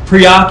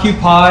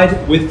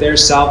 preoccupied with their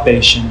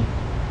salvation.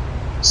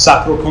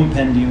 Sacro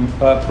Propendium,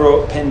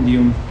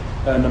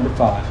 number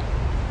 5.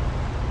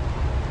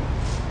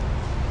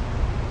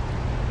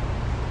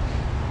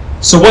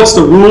 So what's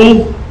the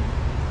rule?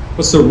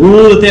 What's the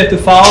rule that they have to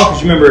follow?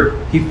 Because remember,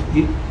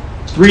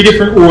 three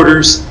different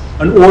orders.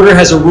 An order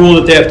has a rule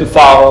that they have to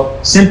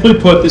follow. Simply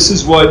put, this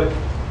is what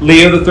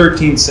Leo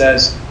XIII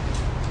says.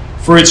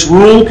 For its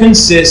rule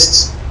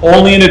consists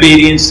only in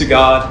obedience to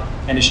God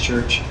and His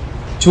Church,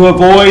 to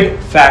avoid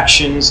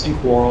factions and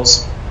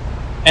quarrels,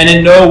 and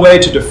in no way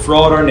to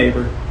defraud our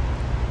neighbor,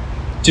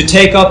 to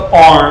take up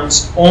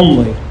arms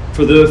only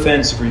for the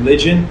defense of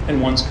religion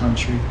and one's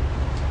country,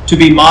 to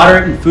be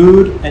moderate in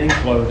food and in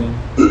clothing,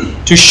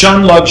 to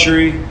shun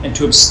luxury, and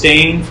to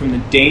abstain from the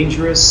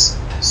dangerous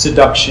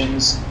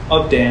seductions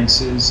of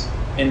dances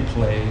and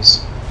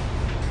plays.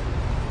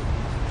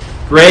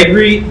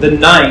 Gregory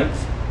IX,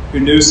 who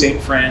knew Saint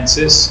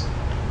Francis,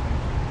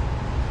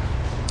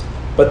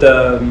 but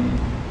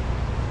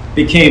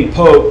became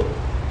Pope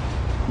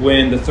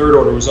when the Third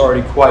Order was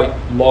already quite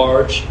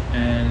large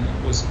and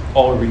was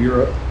all over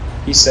Europe.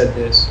 He said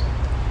this: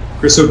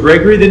 "So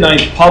Gregory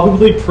IX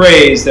publicly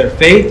praised their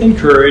faith and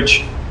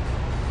courage,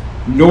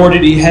 nor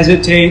did he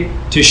hesitate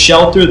to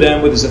shelter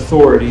them with his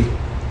authority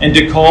and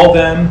to call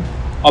them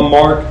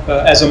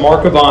as a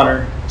mark of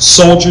honor,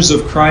 soldiers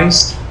of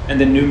Christ and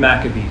the new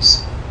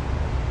Maccabees."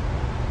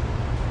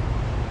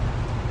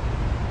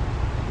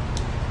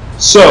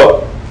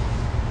 So,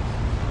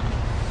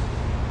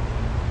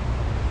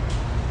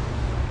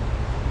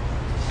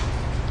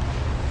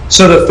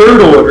 the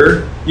Third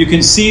Order, you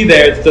can see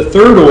there that the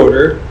Third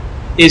Order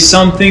is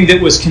something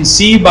that was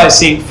conceived by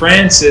Saint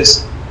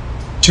Francis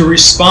to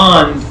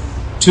respond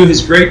to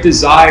his great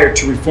desire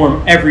to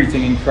reform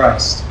everything in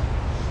Christ.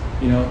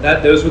 You know,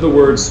 those were the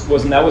words,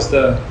 that was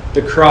the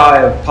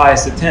cry of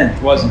Pius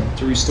X, wasn't it?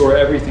 To restore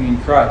everything in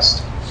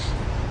Christ.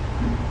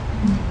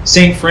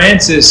 Saint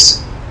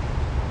Francis,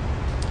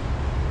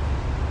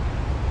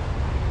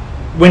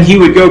 when he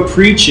would go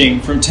preaching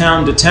from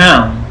town to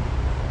town,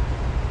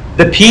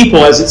 the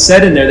people, as it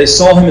said in there, they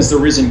saw him as the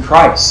risen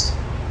Christ.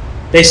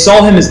 They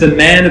saw him as the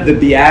man of the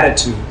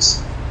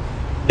Beatitudes.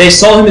 They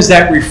saw him as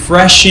that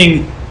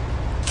refreshing,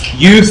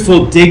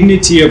 youthful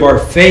dignity of our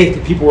faith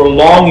that people were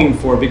longing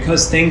for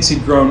because things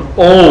had grown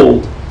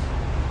old.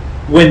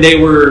 When they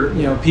were,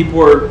 people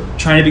were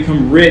trying to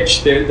become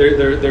rich,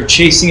 they're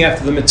chasing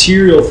after the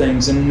material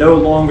things and no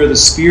longer the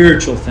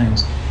spiritual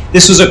things.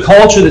 This was a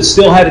culture that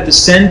still had at the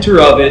center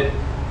of it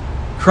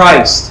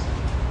Christ.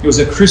 It was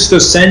a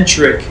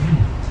Christocentric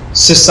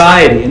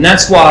society. And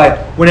that's why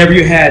whenever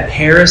you had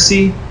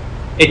heresy,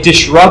 it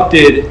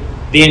disrupted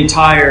the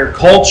entire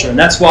culture. And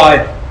that's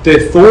why the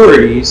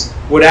authorities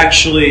would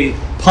actually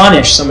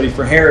punish somebody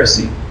for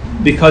heresy,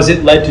 because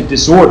it led to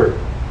disorder.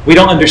 We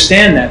don't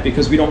understand that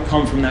because we don't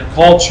come from that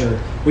culture.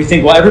 We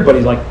think, well,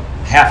 everybody's like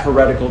half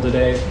heretical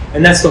today.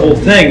 And that's the whole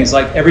thing. It's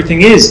like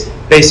everything is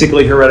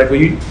basically heretical.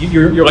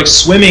 You're like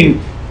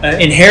swimming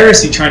in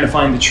heresy trying to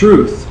find the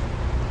truth.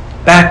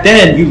 Back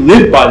then, you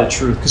lived by the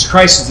truth because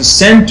Christ was the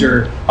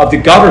center of the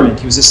government.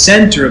 He was the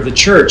center of the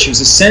church. He was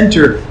the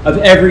center of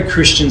every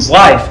Christian's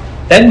life.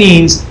 That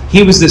means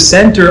he was the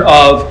center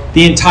of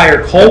the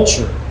entire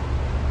culture.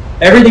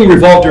 Everything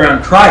revolved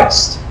around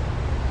Christ.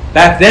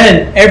 Back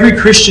then, every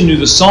Christian knew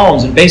the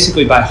Psalms, and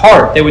basically by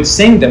heart. They would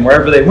sing them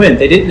wherever they went.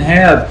 They didn't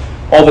have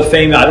all the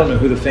famous, I don't know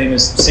who the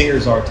famous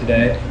singers are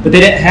today, but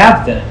they didn't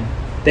have them.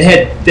 They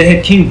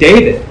had King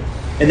David.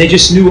 And they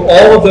just knew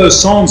all of those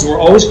songs and were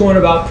always going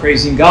about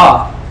praising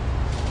God.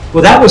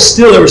 Well, there were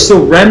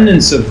still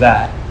remnants of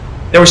that.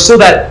 There was still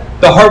the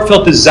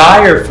heartfelt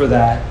desire for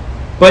that.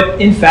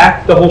 But in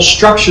fact, the whole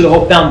structure, the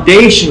whole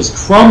foundation was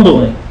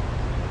crumbling.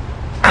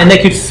 And they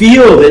could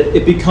feel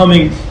it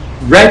becoming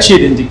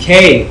wretched and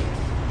decayed.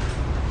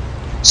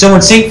 So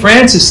when St.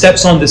 Francis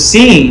steps on the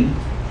scene,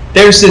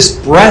 there's this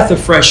breath of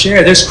fresh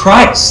air. There's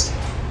Christ.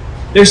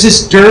 There's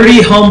this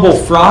dirty, humble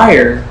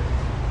friar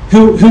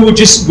who would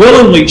just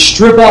willingly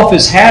strip off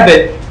his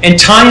habit and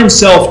tie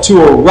himself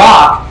to a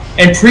rock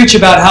and preach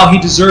about how he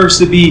deserves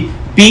to be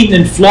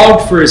beaten and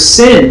flogged for his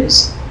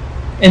sins.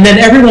 And then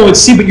everyone would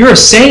see, but you're a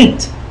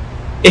saint.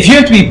 If you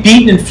have to be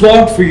beaten and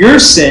flogged for your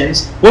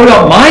sins, what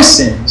about my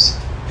sins,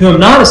 who am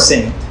not a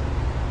saint?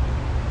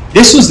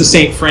 This was the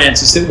St.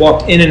 Francis that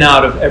walked in and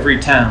out of every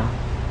town.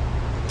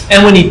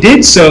 And when he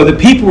did so, the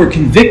people were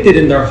convicted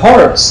in their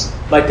hearts,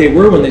 like they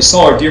were when they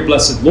saw our dear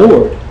blessed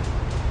Lord.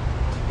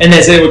 And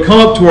as they would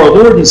come up to our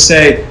Lord and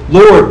say,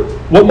 "Lord,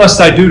 what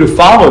must I do to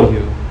follow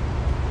you?"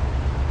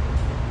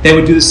 They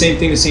would do the same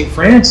thing to St.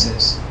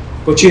 Francis.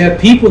 But you have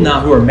people now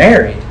who are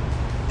married.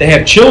 They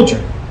have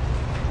children.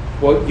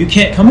 Well, you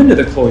can't come into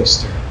the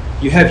cloister.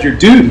 You have your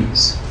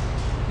duties.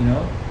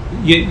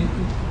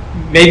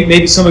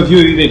 Maybe some of you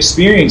have even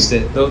experienced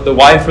it. The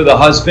wife or the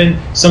husband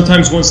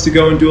sometimes wants to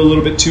go and do a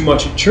little bit too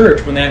much at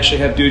church when they actually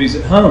have duties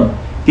at home.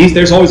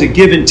 There's always a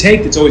give and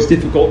take that's always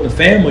difficult in the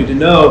family to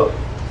know,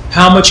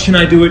 how much can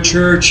I do at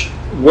church?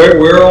 Where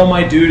are all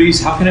my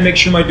duties? How can I make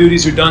sure my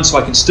duties are done so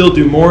I can still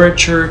do more at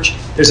church?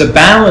 There's a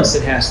balance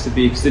that has to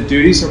be because the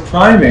duties are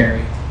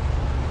primary.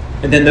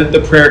 And then the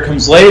prayer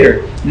comes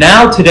later.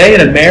 Now today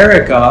in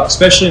America,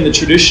 especially in the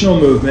traditional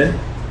movement,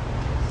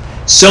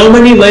 so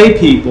many lay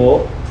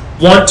people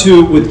want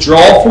to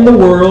withdraw from the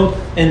world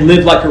and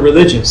live like a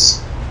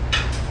religious.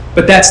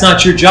 But that's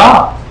not your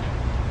job.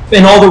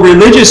 And all the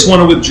religious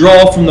want to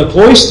withdraw from the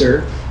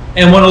cloister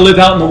and want to live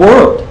out in the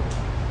world.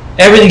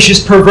 Everything's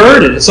just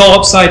perverted. It's all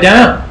upside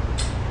down.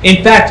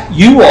 In fact,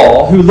 you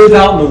all who live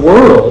out in the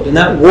world, and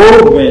that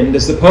whirlwind,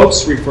 as the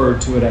popes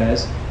referred to it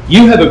as,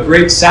 you have a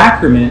great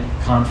sacrament,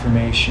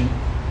 confirmation,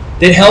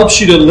 that helps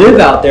you to live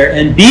out there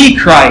and be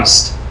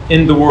Christ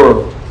in the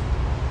world.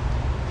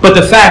 But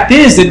the fact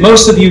is that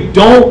most of you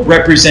don't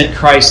represent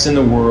Christ in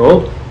the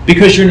world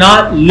because you're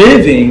not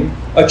living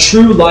a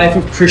true life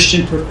of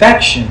Christian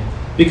perfection.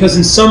 Because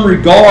in some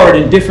regard,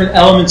 in different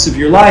elements of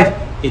your life,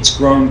 it's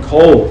grown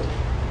cold.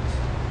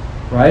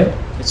 Right?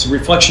 It's a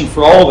reflection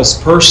for all of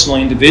us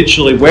personally,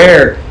 individually.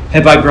 Where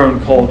have I grown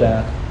cold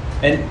at?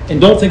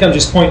 and don't think I'm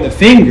just pointing the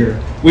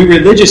finger. We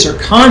religious are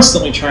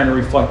constantly trying to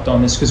reflect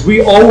on this because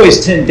we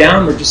always tend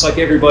downward just like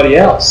everybody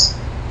else.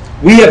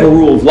 We have a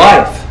rule of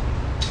life,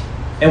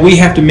 and we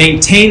have to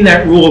maintain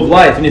that rule of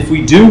life. And if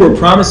we do, we're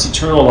promised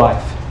eternal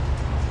life.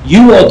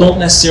 You all don't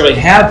necessarily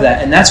have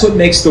that, and that's what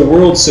makes the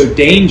world so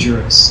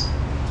dangerous.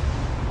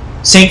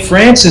 St.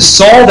 Francis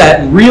saw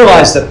that and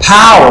realized the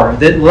power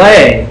that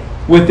lay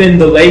within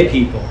the lay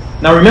people.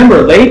 Now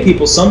remember, lay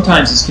people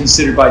sometimes is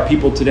considered by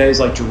people today as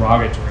like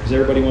derogatory. Because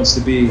everybody wants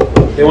to be,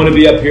 they want to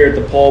be up here at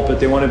the pulpit,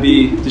 they want to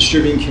be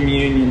distributing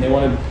communion, they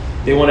want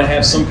to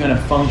have some kind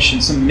of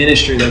function, some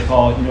ministry they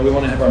call it. You know, we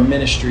want to have our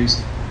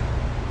ministries.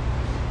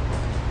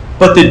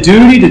 But the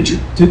duty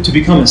to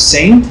become a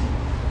saint,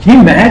 can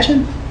you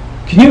imagine?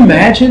 Can you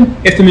imagine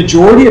if the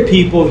majority of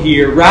people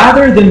here,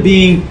 rather than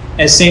being,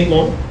 as St.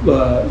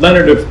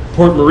 Leonard of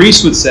Port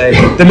Maurice would say,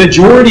 the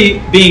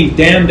majority being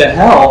damned to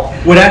hell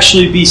would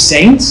actually be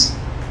saints?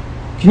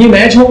 Can you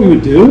imagine what we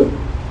would do?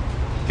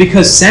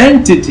 Because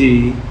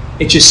sanctity,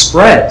 it just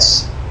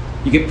spreads.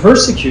 You get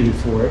persecuted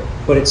for it,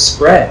 but it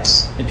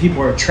spreads, and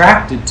people are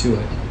attracted to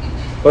it.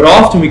 But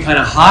often we kind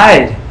of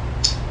hide.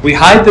 We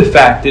hide the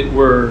fact that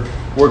we're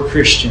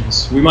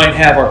Christians. We might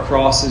have our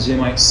crosses, you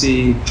might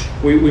see.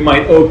 We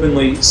might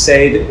openly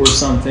say that we're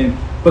something.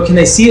 But can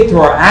they see it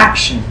through our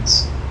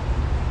actions?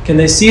 Can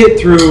they see it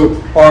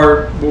through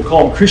our, we'll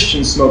call them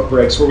Christian smoke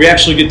breaks, where we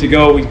actually get to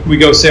go, we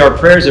go say our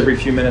prayers every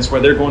few minutes,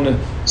 where they're going to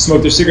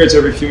smoke their cigarettes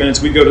every few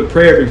minutes, we go to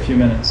pray every few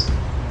minutes.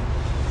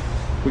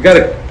 We got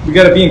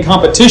to be in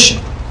competition.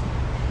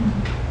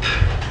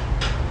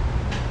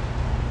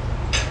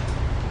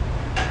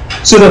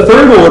 So the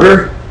third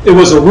order, it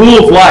was a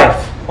rule of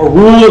life. A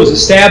rule that was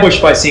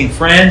established by St.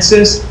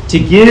 Francis to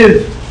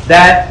give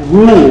that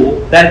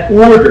rule, that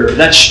order,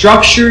 that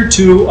structure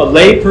to a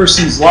lay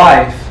person's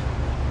life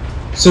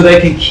so they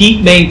can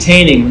keep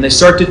maintaining. When they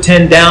start to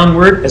tend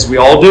downward, as we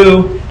all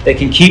do, they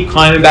can keep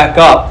climbing back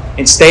up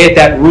and stay at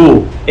that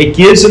rule. It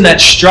gives them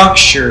that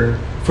structure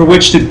for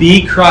which to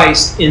be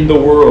Christ in the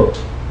world,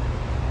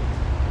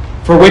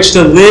 for which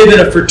to live in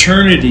a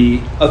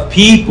fraternity of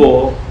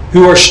people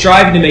who are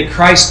striving to make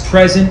Christ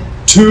present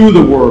to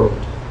the world.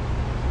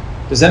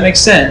 Does that make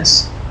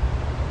sense?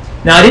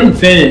 Now, I didn't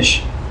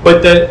finish,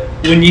 but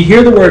when you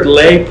hear the word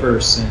lay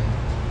person,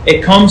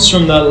 it comes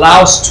from the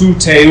laus tu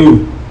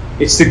teu.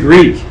 It's the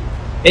Greek.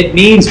 It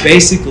means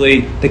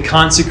basically the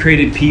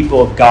consecrated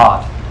people of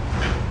God.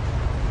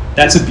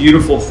 That's a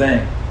beautiful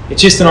thing.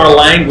 It's just in our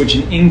language,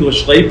 in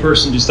English,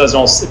 layperson just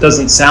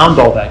doesn't sound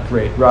all that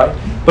great, right?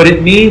 But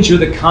it means you're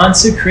the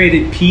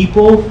consecrated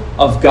people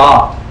of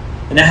God.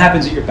 And that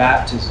happens at your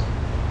baptism.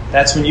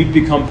 That's when you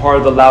become part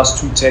of the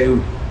laus tu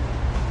teu.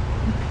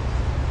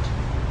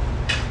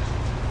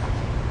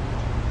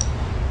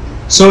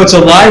 So it's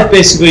a life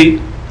basically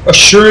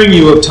assuring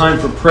you of time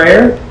for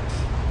prayer,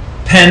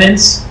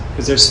 penance,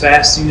 because there's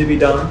fasting to be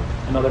done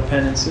and other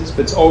penances,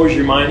 but it's always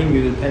reminding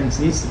you that penance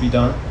needs to be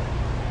done.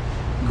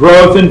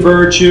 Growth in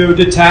virtue,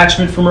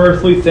 detachment from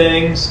earthly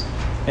things,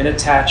 and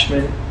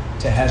attachment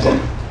to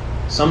heaven.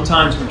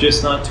 Sometimes we're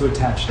just not too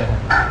attached to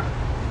heaven.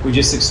 We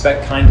just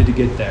expect kind of to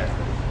get there,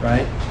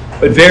 right?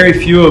 But very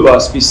few of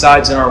us,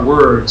 besides in our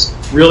words,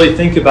 really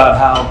think about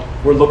how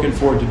we're looking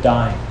forward to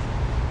dying,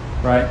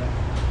 right?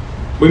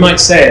 We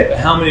might say it, but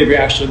how many of you are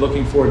actually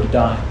looking forward to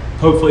dying?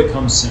 Hopefully it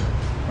comes soon,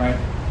 right?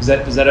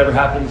 Does that ever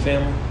happen in the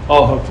family?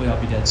 Oh, hopefully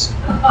I'll be dead soon.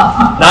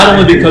 Not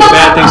only because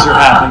bad things are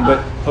happening,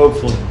 but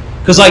hopefully.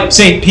 Because like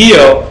St.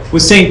 Pio,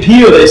 with St.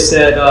 Pio they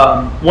said,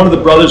 one of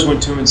the brothers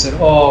went to him and said,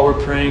 oh, we're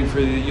praying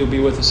for you, you'll be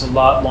with us a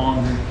lot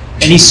longer.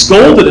 And he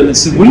scolded him and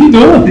said, what are you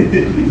doing?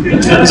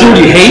 He said,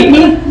 do you hate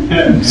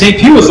me?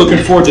 St. Pio was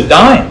looking forward to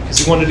dying because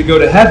he wanted to go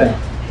to heaven.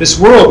 This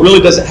world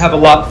really doesn't have a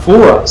lot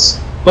for us.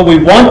 But we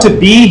want to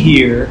be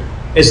here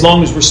as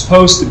long as we're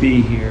supposed to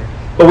be here.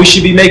 But we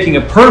should be making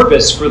a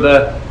purpose for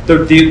the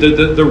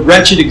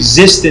wretched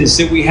existence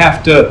that we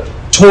have to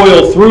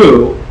toil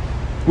through.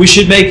 We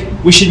should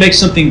make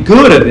something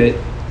good of it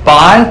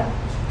by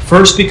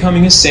first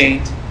becoming a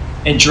saint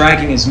and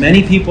dragging as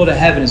many people to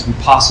heaven as we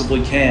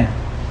possibly can.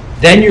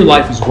 Then your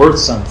life is worth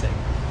something.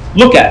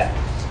 Look at it.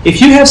 If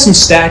you have some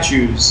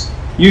statues,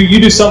 you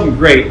do something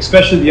great,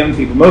 especially the young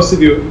people. Most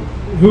of you,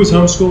 who's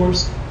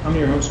homeschoolers? How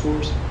many are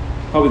homeschoolers?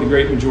 Probably the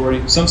great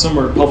majority. Some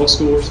are public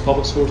schools.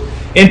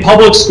 In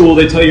public school,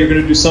 they tell you you're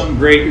going to do something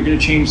great, you're going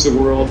to change the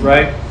world,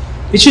 right?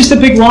 It's just a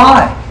big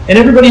lie. And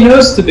everybody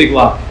knows it's a big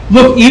lie.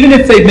 Look, even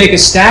if they make a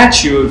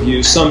statue of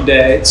you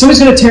someday,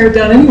 somebody's going to tear it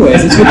down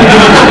anyways. It's what they're going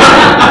to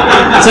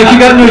do. It's like you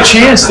got no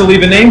chance to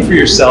leave a name for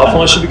yourself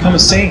unless you become a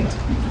saint.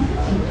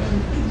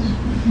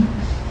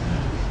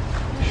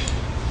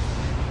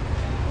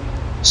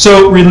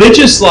 So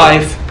religious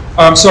life,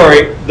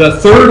 the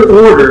third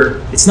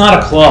order, it's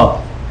not a club.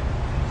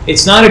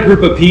 It's not a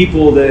group of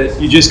people that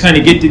you just kind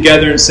of get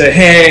together and say,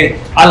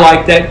 hey, I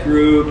like that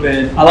group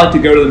and I like to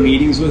go to the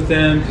meetings with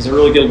them because I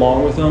really get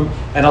along with them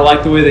and I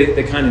like the way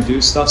they kind of do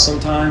stuff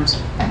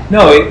sometimes.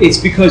 No, it's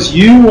because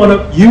you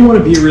want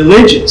to be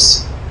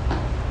religious.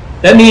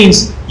 That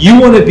means you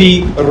want to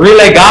be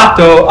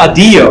relegato a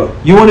Dio.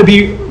 You want to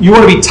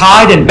be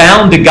tied and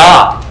bound to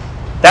God.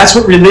 That's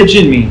what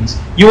religion means.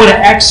 You want to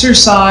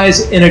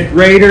exercise in a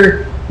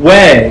greater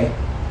way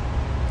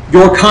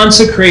your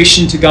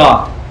consecration to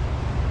God.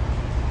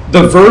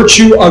 The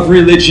virtue of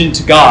religion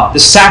to God. The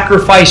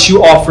sacrifice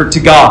you offer to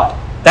God.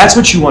 That's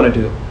what you want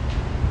to do.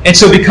 And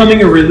so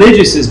becoming a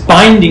religious is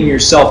binding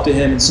yourself to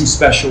Him in some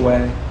special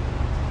way.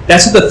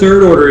 That's what the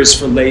third order is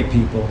for lay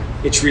people.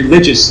 It's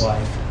religious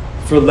life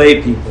for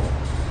lay people.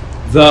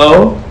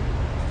 Though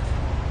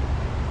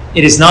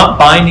it is not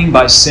binding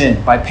by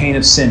sin, by pain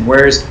of sin.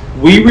 Whereas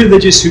we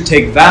religious who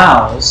take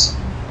vows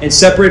and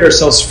separate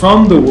ourselves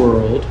from the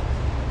world,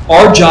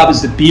 our job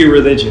is to be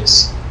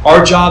religious.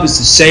 Our job is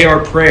to say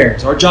our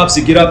prayers. Our job is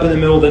to get up in the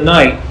middle of the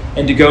night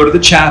and to go to the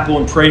chapel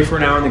and pray for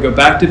an hour and then go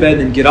back to bed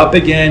and then get up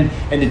again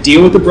and to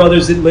deal with the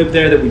brothers that live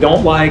there that we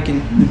don't like,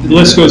 and the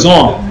list goes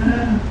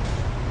on.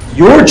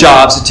 Your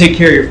job is to take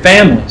care of your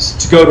families,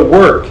 to go to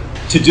work,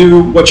 to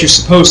do what you're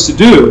supposed to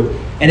do.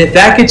 And if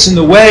that gets in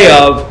the way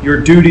of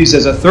your duties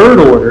as a third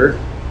order,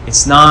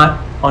 it's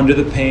not under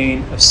the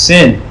pain of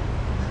sin.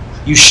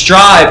 You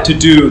strive to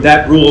do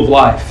that rule of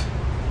life.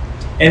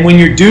 And when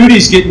your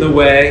duties get in the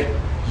way,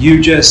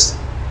 you just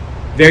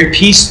very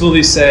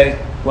peacefully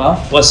say,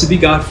 well, blessed be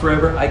God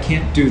forever. I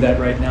can't do that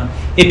right now.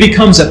 It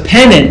becomes a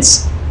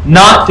penance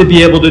not to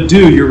be able to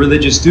do your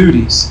religious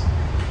duties,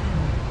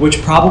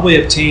 which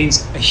probably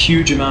obtains a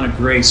huge amount of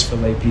grace for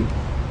lay people.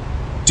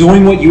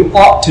 Doing what you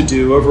ought to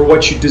do over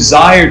what you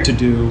desire to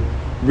do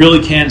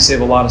really can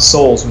save a lot of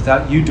souls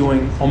without you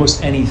doing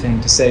almost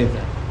anything to save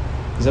them.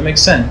 Does that make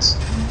sense?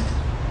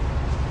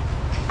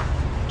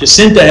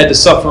 Jacinta had to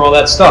suffer all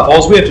that stuff.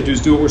 All we have to do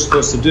is do what we're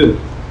supposed to do.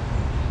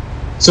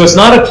 So it's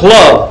not a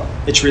club,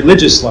 it's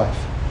religious life.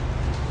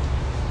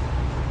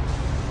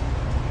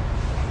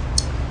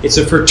 It's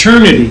a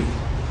fraternity.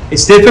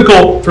 It's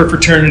difficult for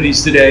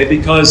fraternities today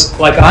because,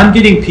 like, I'm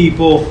getting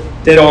people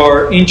that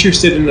are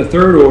interested in the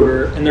third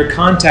order and they're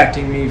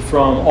contacting me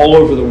from all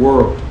over the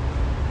world.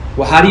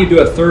 Well, how do you do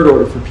a third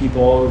order for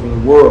people all over the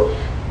world?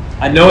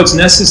 I know it's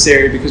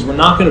necessary because we're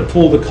not going to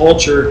pull the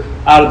culture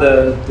out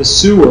of the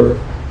sewer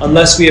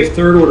unless we have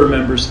third order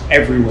members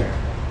everywhere,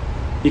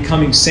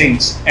 becoming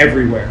saints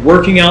everywhere,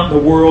 working out in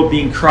the world,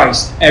 being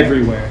Christ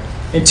everywhere.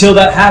 Until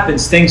that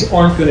happens, things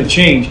aren't going to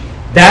change.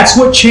 That's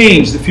what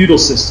changed the feudal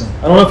system.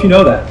 I don't know if you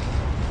know that.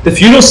 The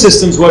feudal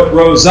system is what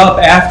rose up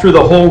after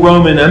the whole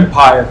Roman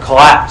Empire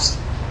collapsed.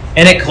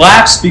 And it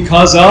collapsed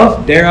because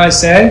of, dare I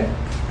say,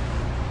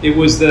 it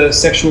was the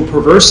sexual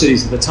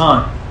perversities of the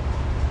time.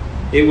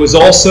 It was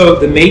also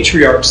the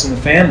matriarchs in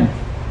the family.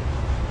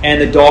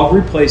 And the dog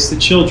replaced the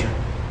children.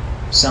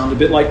 Sound a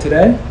bit like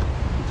today?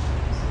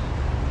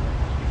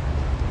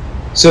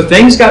 So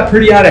things got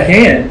pretty out of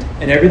hand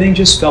and everything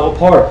just fell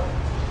apart.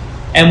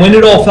 And when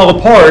it all fell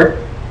apart,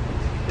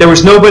 there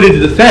was nobody to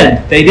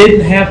defend. They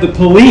didn't have the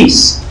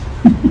police.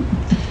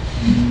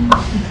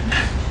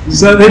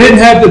 So they didn't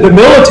have the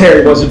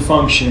military wasn't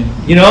functioning,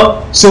 you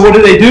know? So what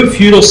do?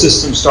 Feudal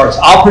system starts.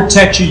 I'll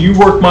protect you, you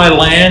work my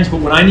lands,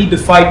 but when I need to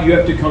fight, you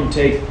have to come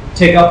take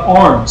up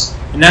arms.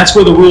 And that's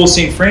where the rule of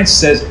Saint Francis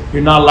says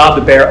you're not allowed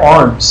to bear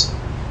arms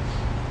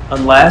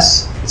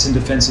unless it's in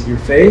defense of your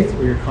faith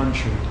or your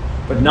country,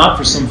 but not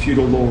for some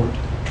feudal lord.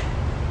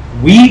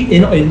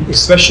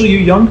 Especially you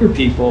younger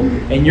people,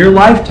 in your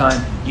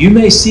lifetime, you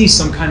may see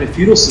some kind of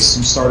feudal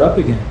system start up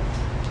again.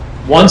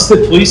 Once the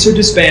police are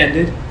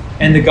disbanded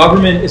and the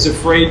government is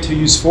afraid to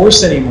use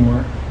force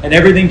anymore and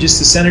everything just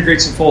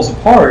disintegrates and falls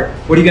apart,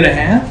 what are you going to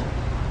have?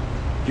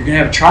 You're going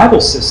to have a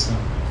tribal system.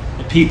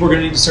 And people are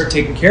going to need to start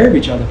taking care of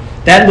each other.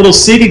 That little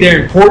city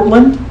there in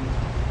Portland,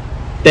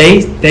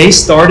 they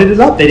started it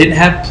up. They didn't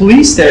have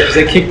police there because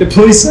they kicked the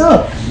police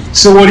out.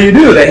 So what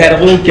do? They had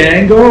a little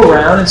gang go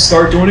around and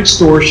start doing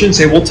extortion,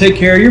 say, we'll take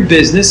care of your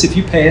business if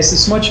you pay us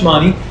this much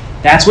money.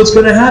 That's what's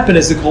going to happen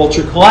as the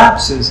culture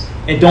collapses.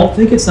 And don't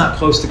think it's not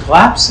close to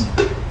collapsing.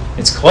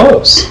 It's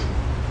close.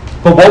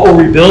 But what will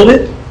rebuild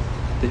it?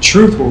 The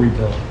truth will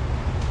rebuild it.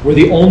 We're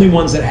the only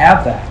ones that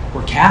have that.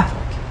 We're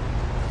Catholic.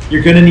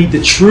 You're going to need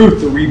the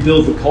truth to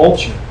rebuild the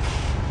culture.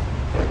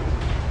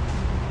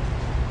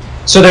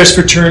 So there's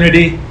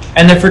fraternity.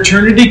 And the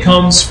fraternity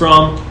comes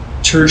from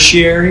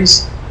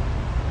tertiaries,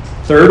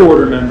 third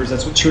order members,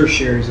 that's what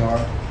tertiaries are,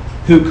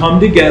 who come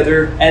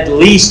together at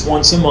least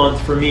once a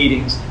month for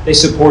meetings. They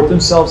support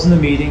themselves in the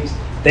meetings.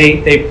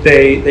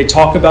 They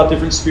talk about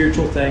different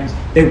spiritual things.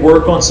 They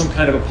work on some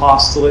kind of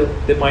apostolate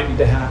that might need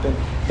to happen.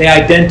 They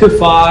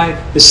identify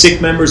the sick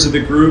members of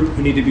the group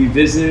who need to be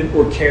visited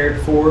or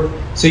cared for.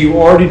 So you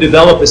already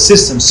develop a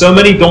system. So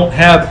many don't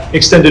have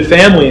extended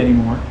family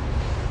anymore.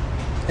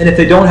 And if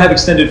they don't have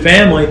extended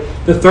family,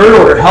 the third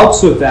order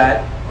helps with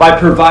that by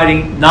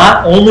providing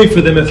not only for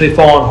them if they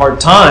fall on hard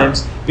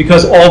times,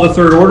 because all the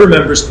third order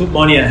members put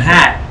money in a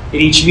hat at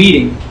each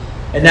meeting,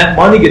 and that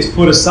money gets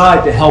put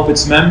aside to help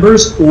its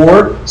members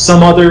or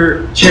some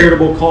other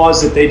charitable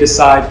cause that they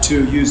decide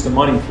to use the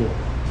money for.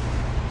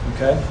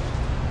 Okay?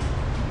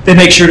 They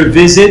make sure to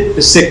visit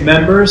the sick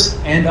members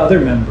and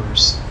other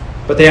members.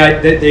 But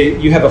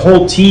you have a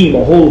whole team,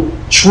 a whole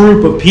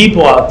troop of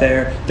people out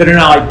there that are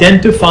now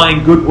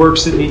identifying good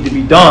works that need to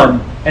be done,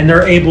 and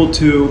they're able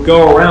to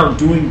go around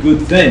doing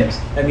good things.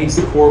 That means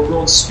the corporal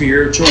and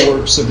spiritual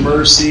works of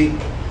mercy.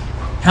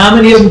 How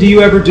many of them do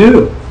you ever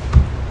do?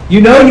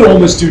 You know you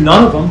almost do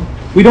none of them.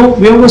 We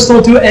almost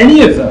don't do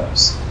any of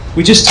those.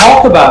 We just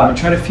talk about them and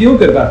try to feel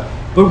good about it.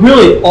 But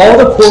really, all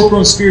the corporal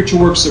and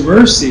spiritual works of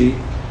mercy,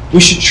 we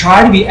should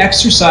try to be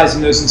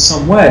exercising those in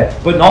some way.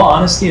 But in all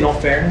honesty, in all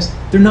fairness,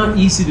 they're not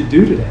easy to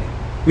do today.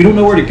 We don't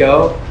know where to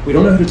go. We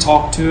don't know who to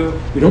talk to.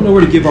 We don't know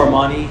where to give our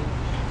money.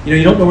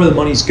 You don't know where the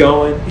money's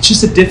going. It's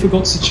just a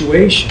difficult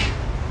situation.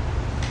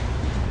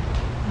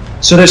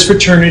 So there's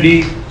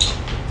fraternity.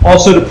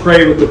 Also to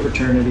pray with the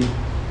fraternity.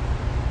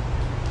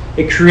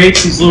 It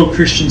creates these little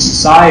Christian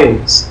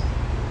societies.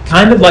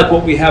 Kind of like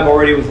what we have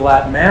already with the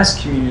Latin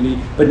Mass community,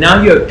 but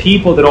now you have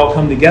people that all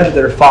come together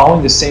that are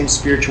following the same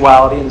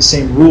spirituality and the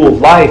same rule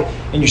of life,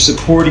 and you're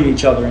supporting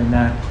each other in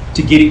that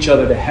to get each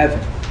other to heaven.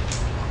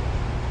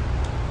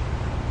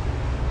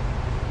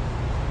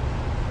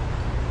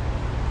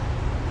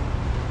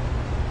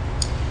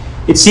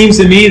 It seems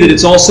to me that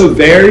it's also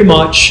very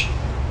much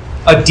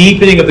a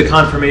deepening of the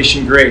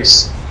confirmation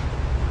grace.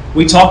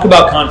 We talk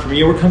about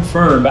confirmation, we're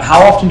confirmed, but how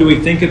often do we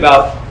think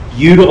about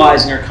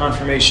utilizing our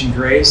confirmation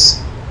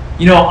grace?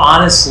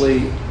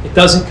 Honestly, it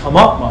doesn't come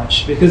up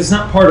much because it's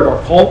not part of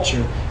our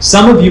culture.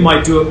 Some of you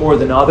might do it more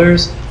than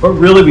others, but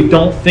really we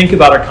don't think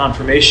about our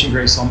confirmation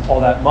grace all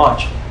that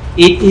much.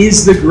 It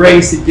is the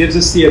grace that gives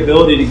us the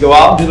ability to go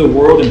out into the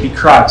world and be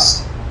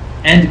Christ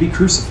and to be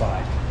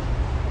crucified.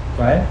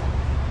 Right?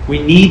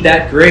 We need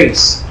that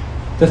grace.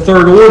 The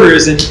third order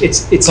is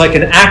it's like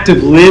an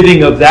active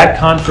living of that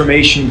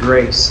confirmation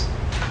grace.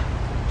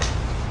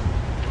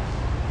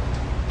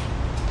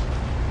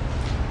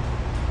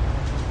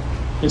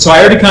 And so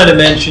I already kind of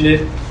mentioned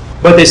it,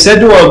 but they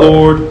said to our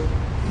Lord,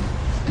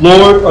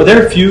 "Lord, are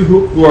there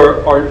few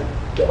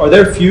are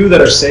there few that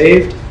are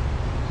saved?"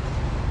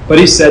 But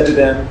he said to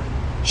them,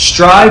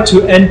 "Strive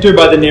to enter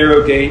by the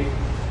narrow gate,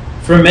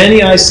 for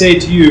many, I say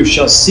to you,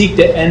 shall seek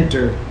to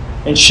enter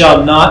and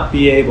shall not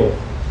be able.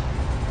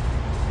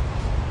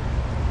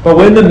 But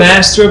when the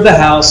master of the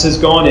house has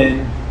gone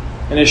in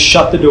and has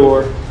shut the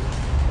door,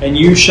 and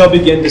you shall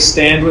begin to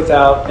stand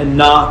without and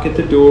knock at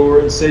the door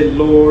and say,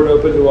 'Lord,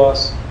 open to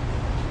us,'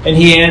 and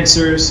he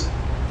answers,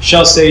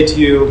 shall say to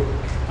you,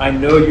 'I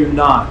know you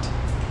not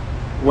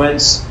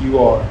whence you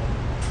are.'"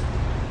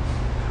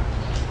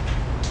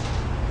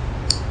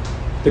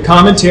 The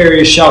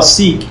commentary is, "shall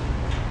seek,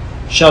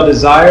 shall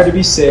desire to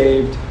be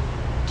saved,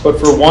 but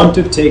for want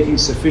of taking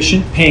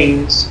sufficient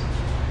pains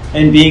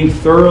and being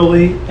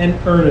thoroughly and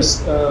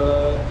earnest,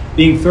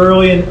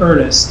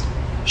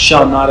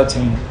 shall not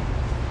attain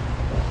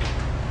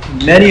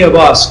it." Many of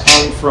us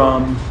come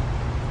from,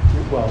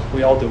 well,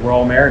 we all do, we're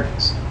all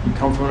Americans. We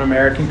come from an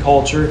American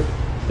culture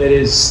that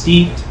is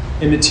steeped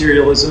in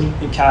materialism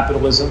and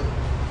capitalism.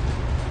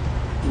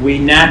 We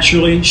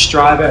naturally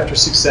strive after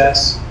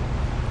success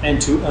and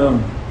to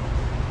own.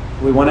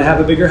 We want to have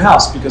a bigger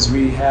house because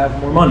we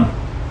have more money.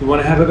 We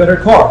want to have a better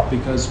car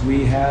because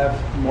we have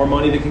more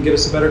money that can get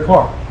us a better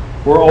car.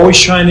 We're always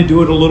trying to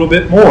do it a little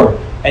bit more,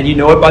 and you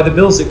know it by the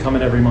bills that come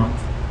in every month.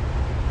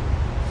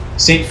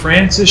 Saint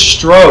Francis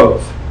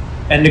strove,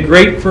 and the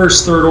great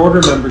first third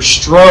order members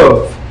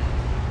strove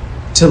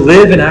to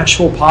live in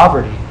actual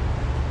poverty.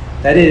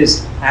 That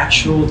is,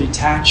 actual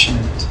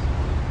detachment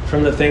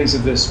from the things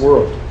of this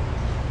world.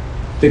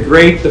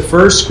 The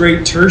first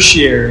great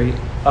tertiary,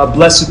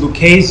 Blessed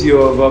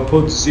Lucasio of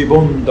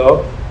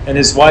Pozzibondo, and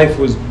his wife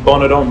was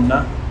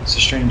Bonadonna. It's a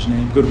strange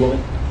name, good woman.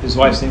 His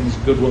wife's name was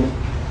Good Woman.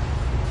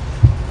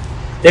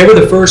 They were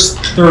the first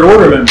third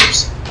order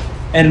members.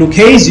 And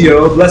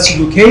Lucasio, Blessed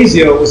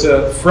Lucasio, was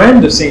a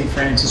friend of St.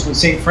 Francis when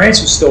St.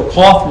 Francis was still a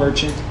cloth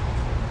merchant.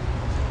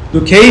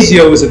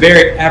 Lucasio was a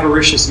very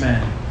avaricious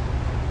man.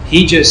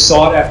 He just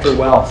sought after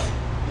wealth.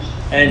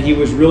 And he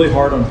was really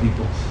hard on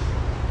people.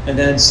 And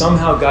then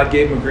somehow God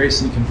gave him a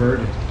grace and he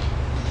converted.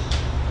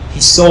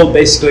 He sold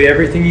basically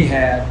everything he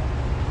had,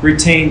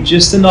 retained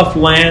just enough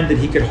land that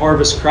he could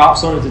harvest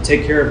crops on it to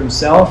take care of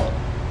himself,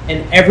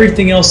 and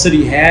everything else that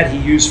he had, he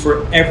used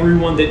for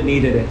everyone that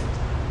needed it.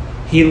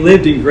 He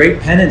lived in great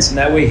penance, and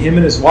that way him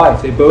and his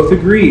wife, they both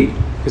agreed,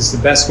 because it's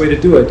the best way to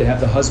do it, to have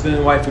the husband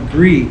and wife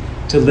agree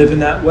to live in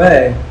that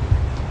way.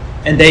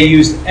 And they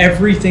used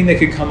everything they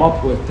could come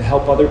up with to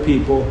help other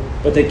people,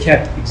 but they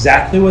kept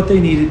exactly what they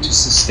needed to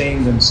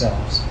sustain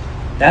themselves.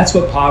 That's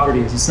what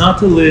poverty is. It's not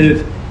to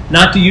live,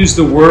 not to use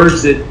the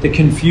words that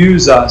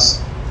confuse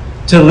us,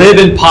 to live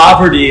in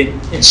poverty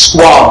and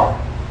squalor.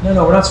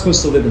 No, we're not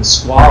supposed to live in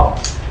squalor.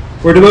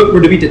 We're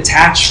to be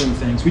detached from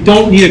things. We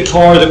don't need a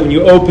car that when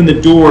you open the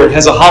door, it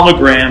has a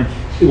hologram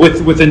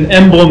with an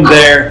emblem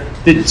there,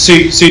 so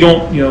you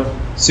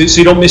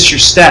don't miss your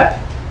step,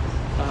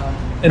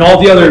 and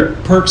all the other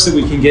perks that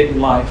we can get in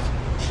life.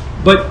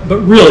 But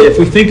really, if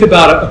we think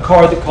about a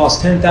car that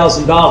costs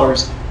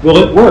 $10,000, will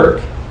it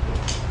work?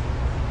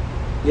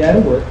 Yeah,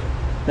 it'll work.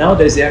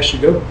 Nowadays, they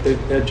actually you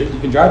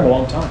can drive them a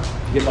long time.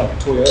 You get like a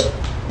Toyota.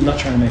 I'm not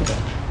trying to make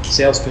a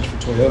sales pitch for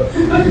Toyota.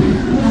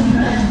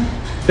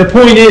 The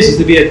point is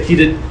that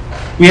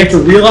we have to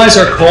realize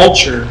our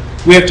culture.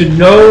 We have to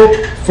know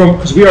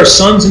because we are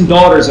sons and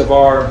daughters of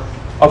our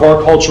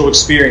cultural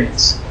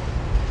experience.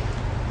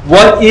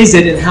 What is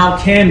it and how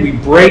can we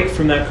break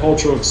from that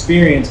cultural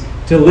experience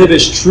to live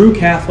as true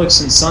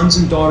Catholics and sons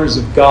and daughters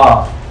of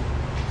God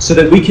so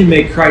that we can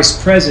make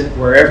Christ present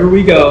wherever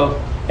we go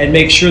and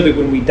make sure that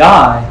when we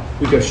die,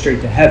 we go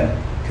straight to heaven?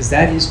 Because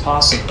that is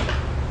possible.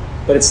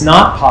 But it's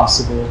not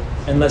possible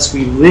unless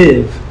we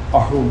live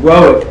a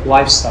heroic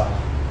lifestyle.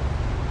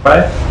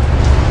 Right?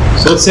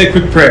 So let's say a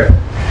quick prayer. In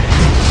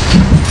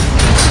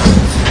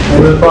the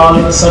name of the Father,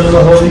 and the Son, and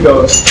the Holy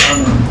Ghost.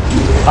 Amen.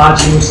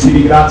 Agimus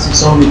tibi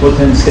gratias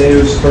omnipotens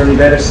Deus, per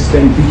universis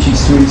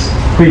beneficis tuis,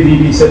 qui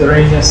vivis et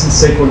regnas in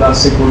saecula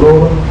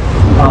saeculorum.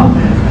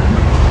 Amen.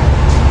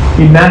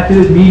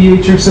 Immaculate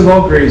Mediatrix of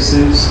all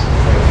graces,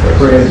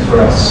 pray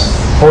for us.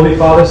 Holy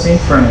Father,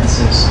 Saint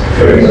Francis,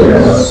 pray for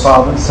us. The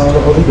Father, and Son, and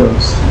the Holy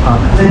Ghost.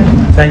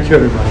 Amen. Thank you,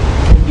 everybody.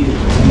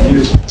 Thank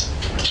you.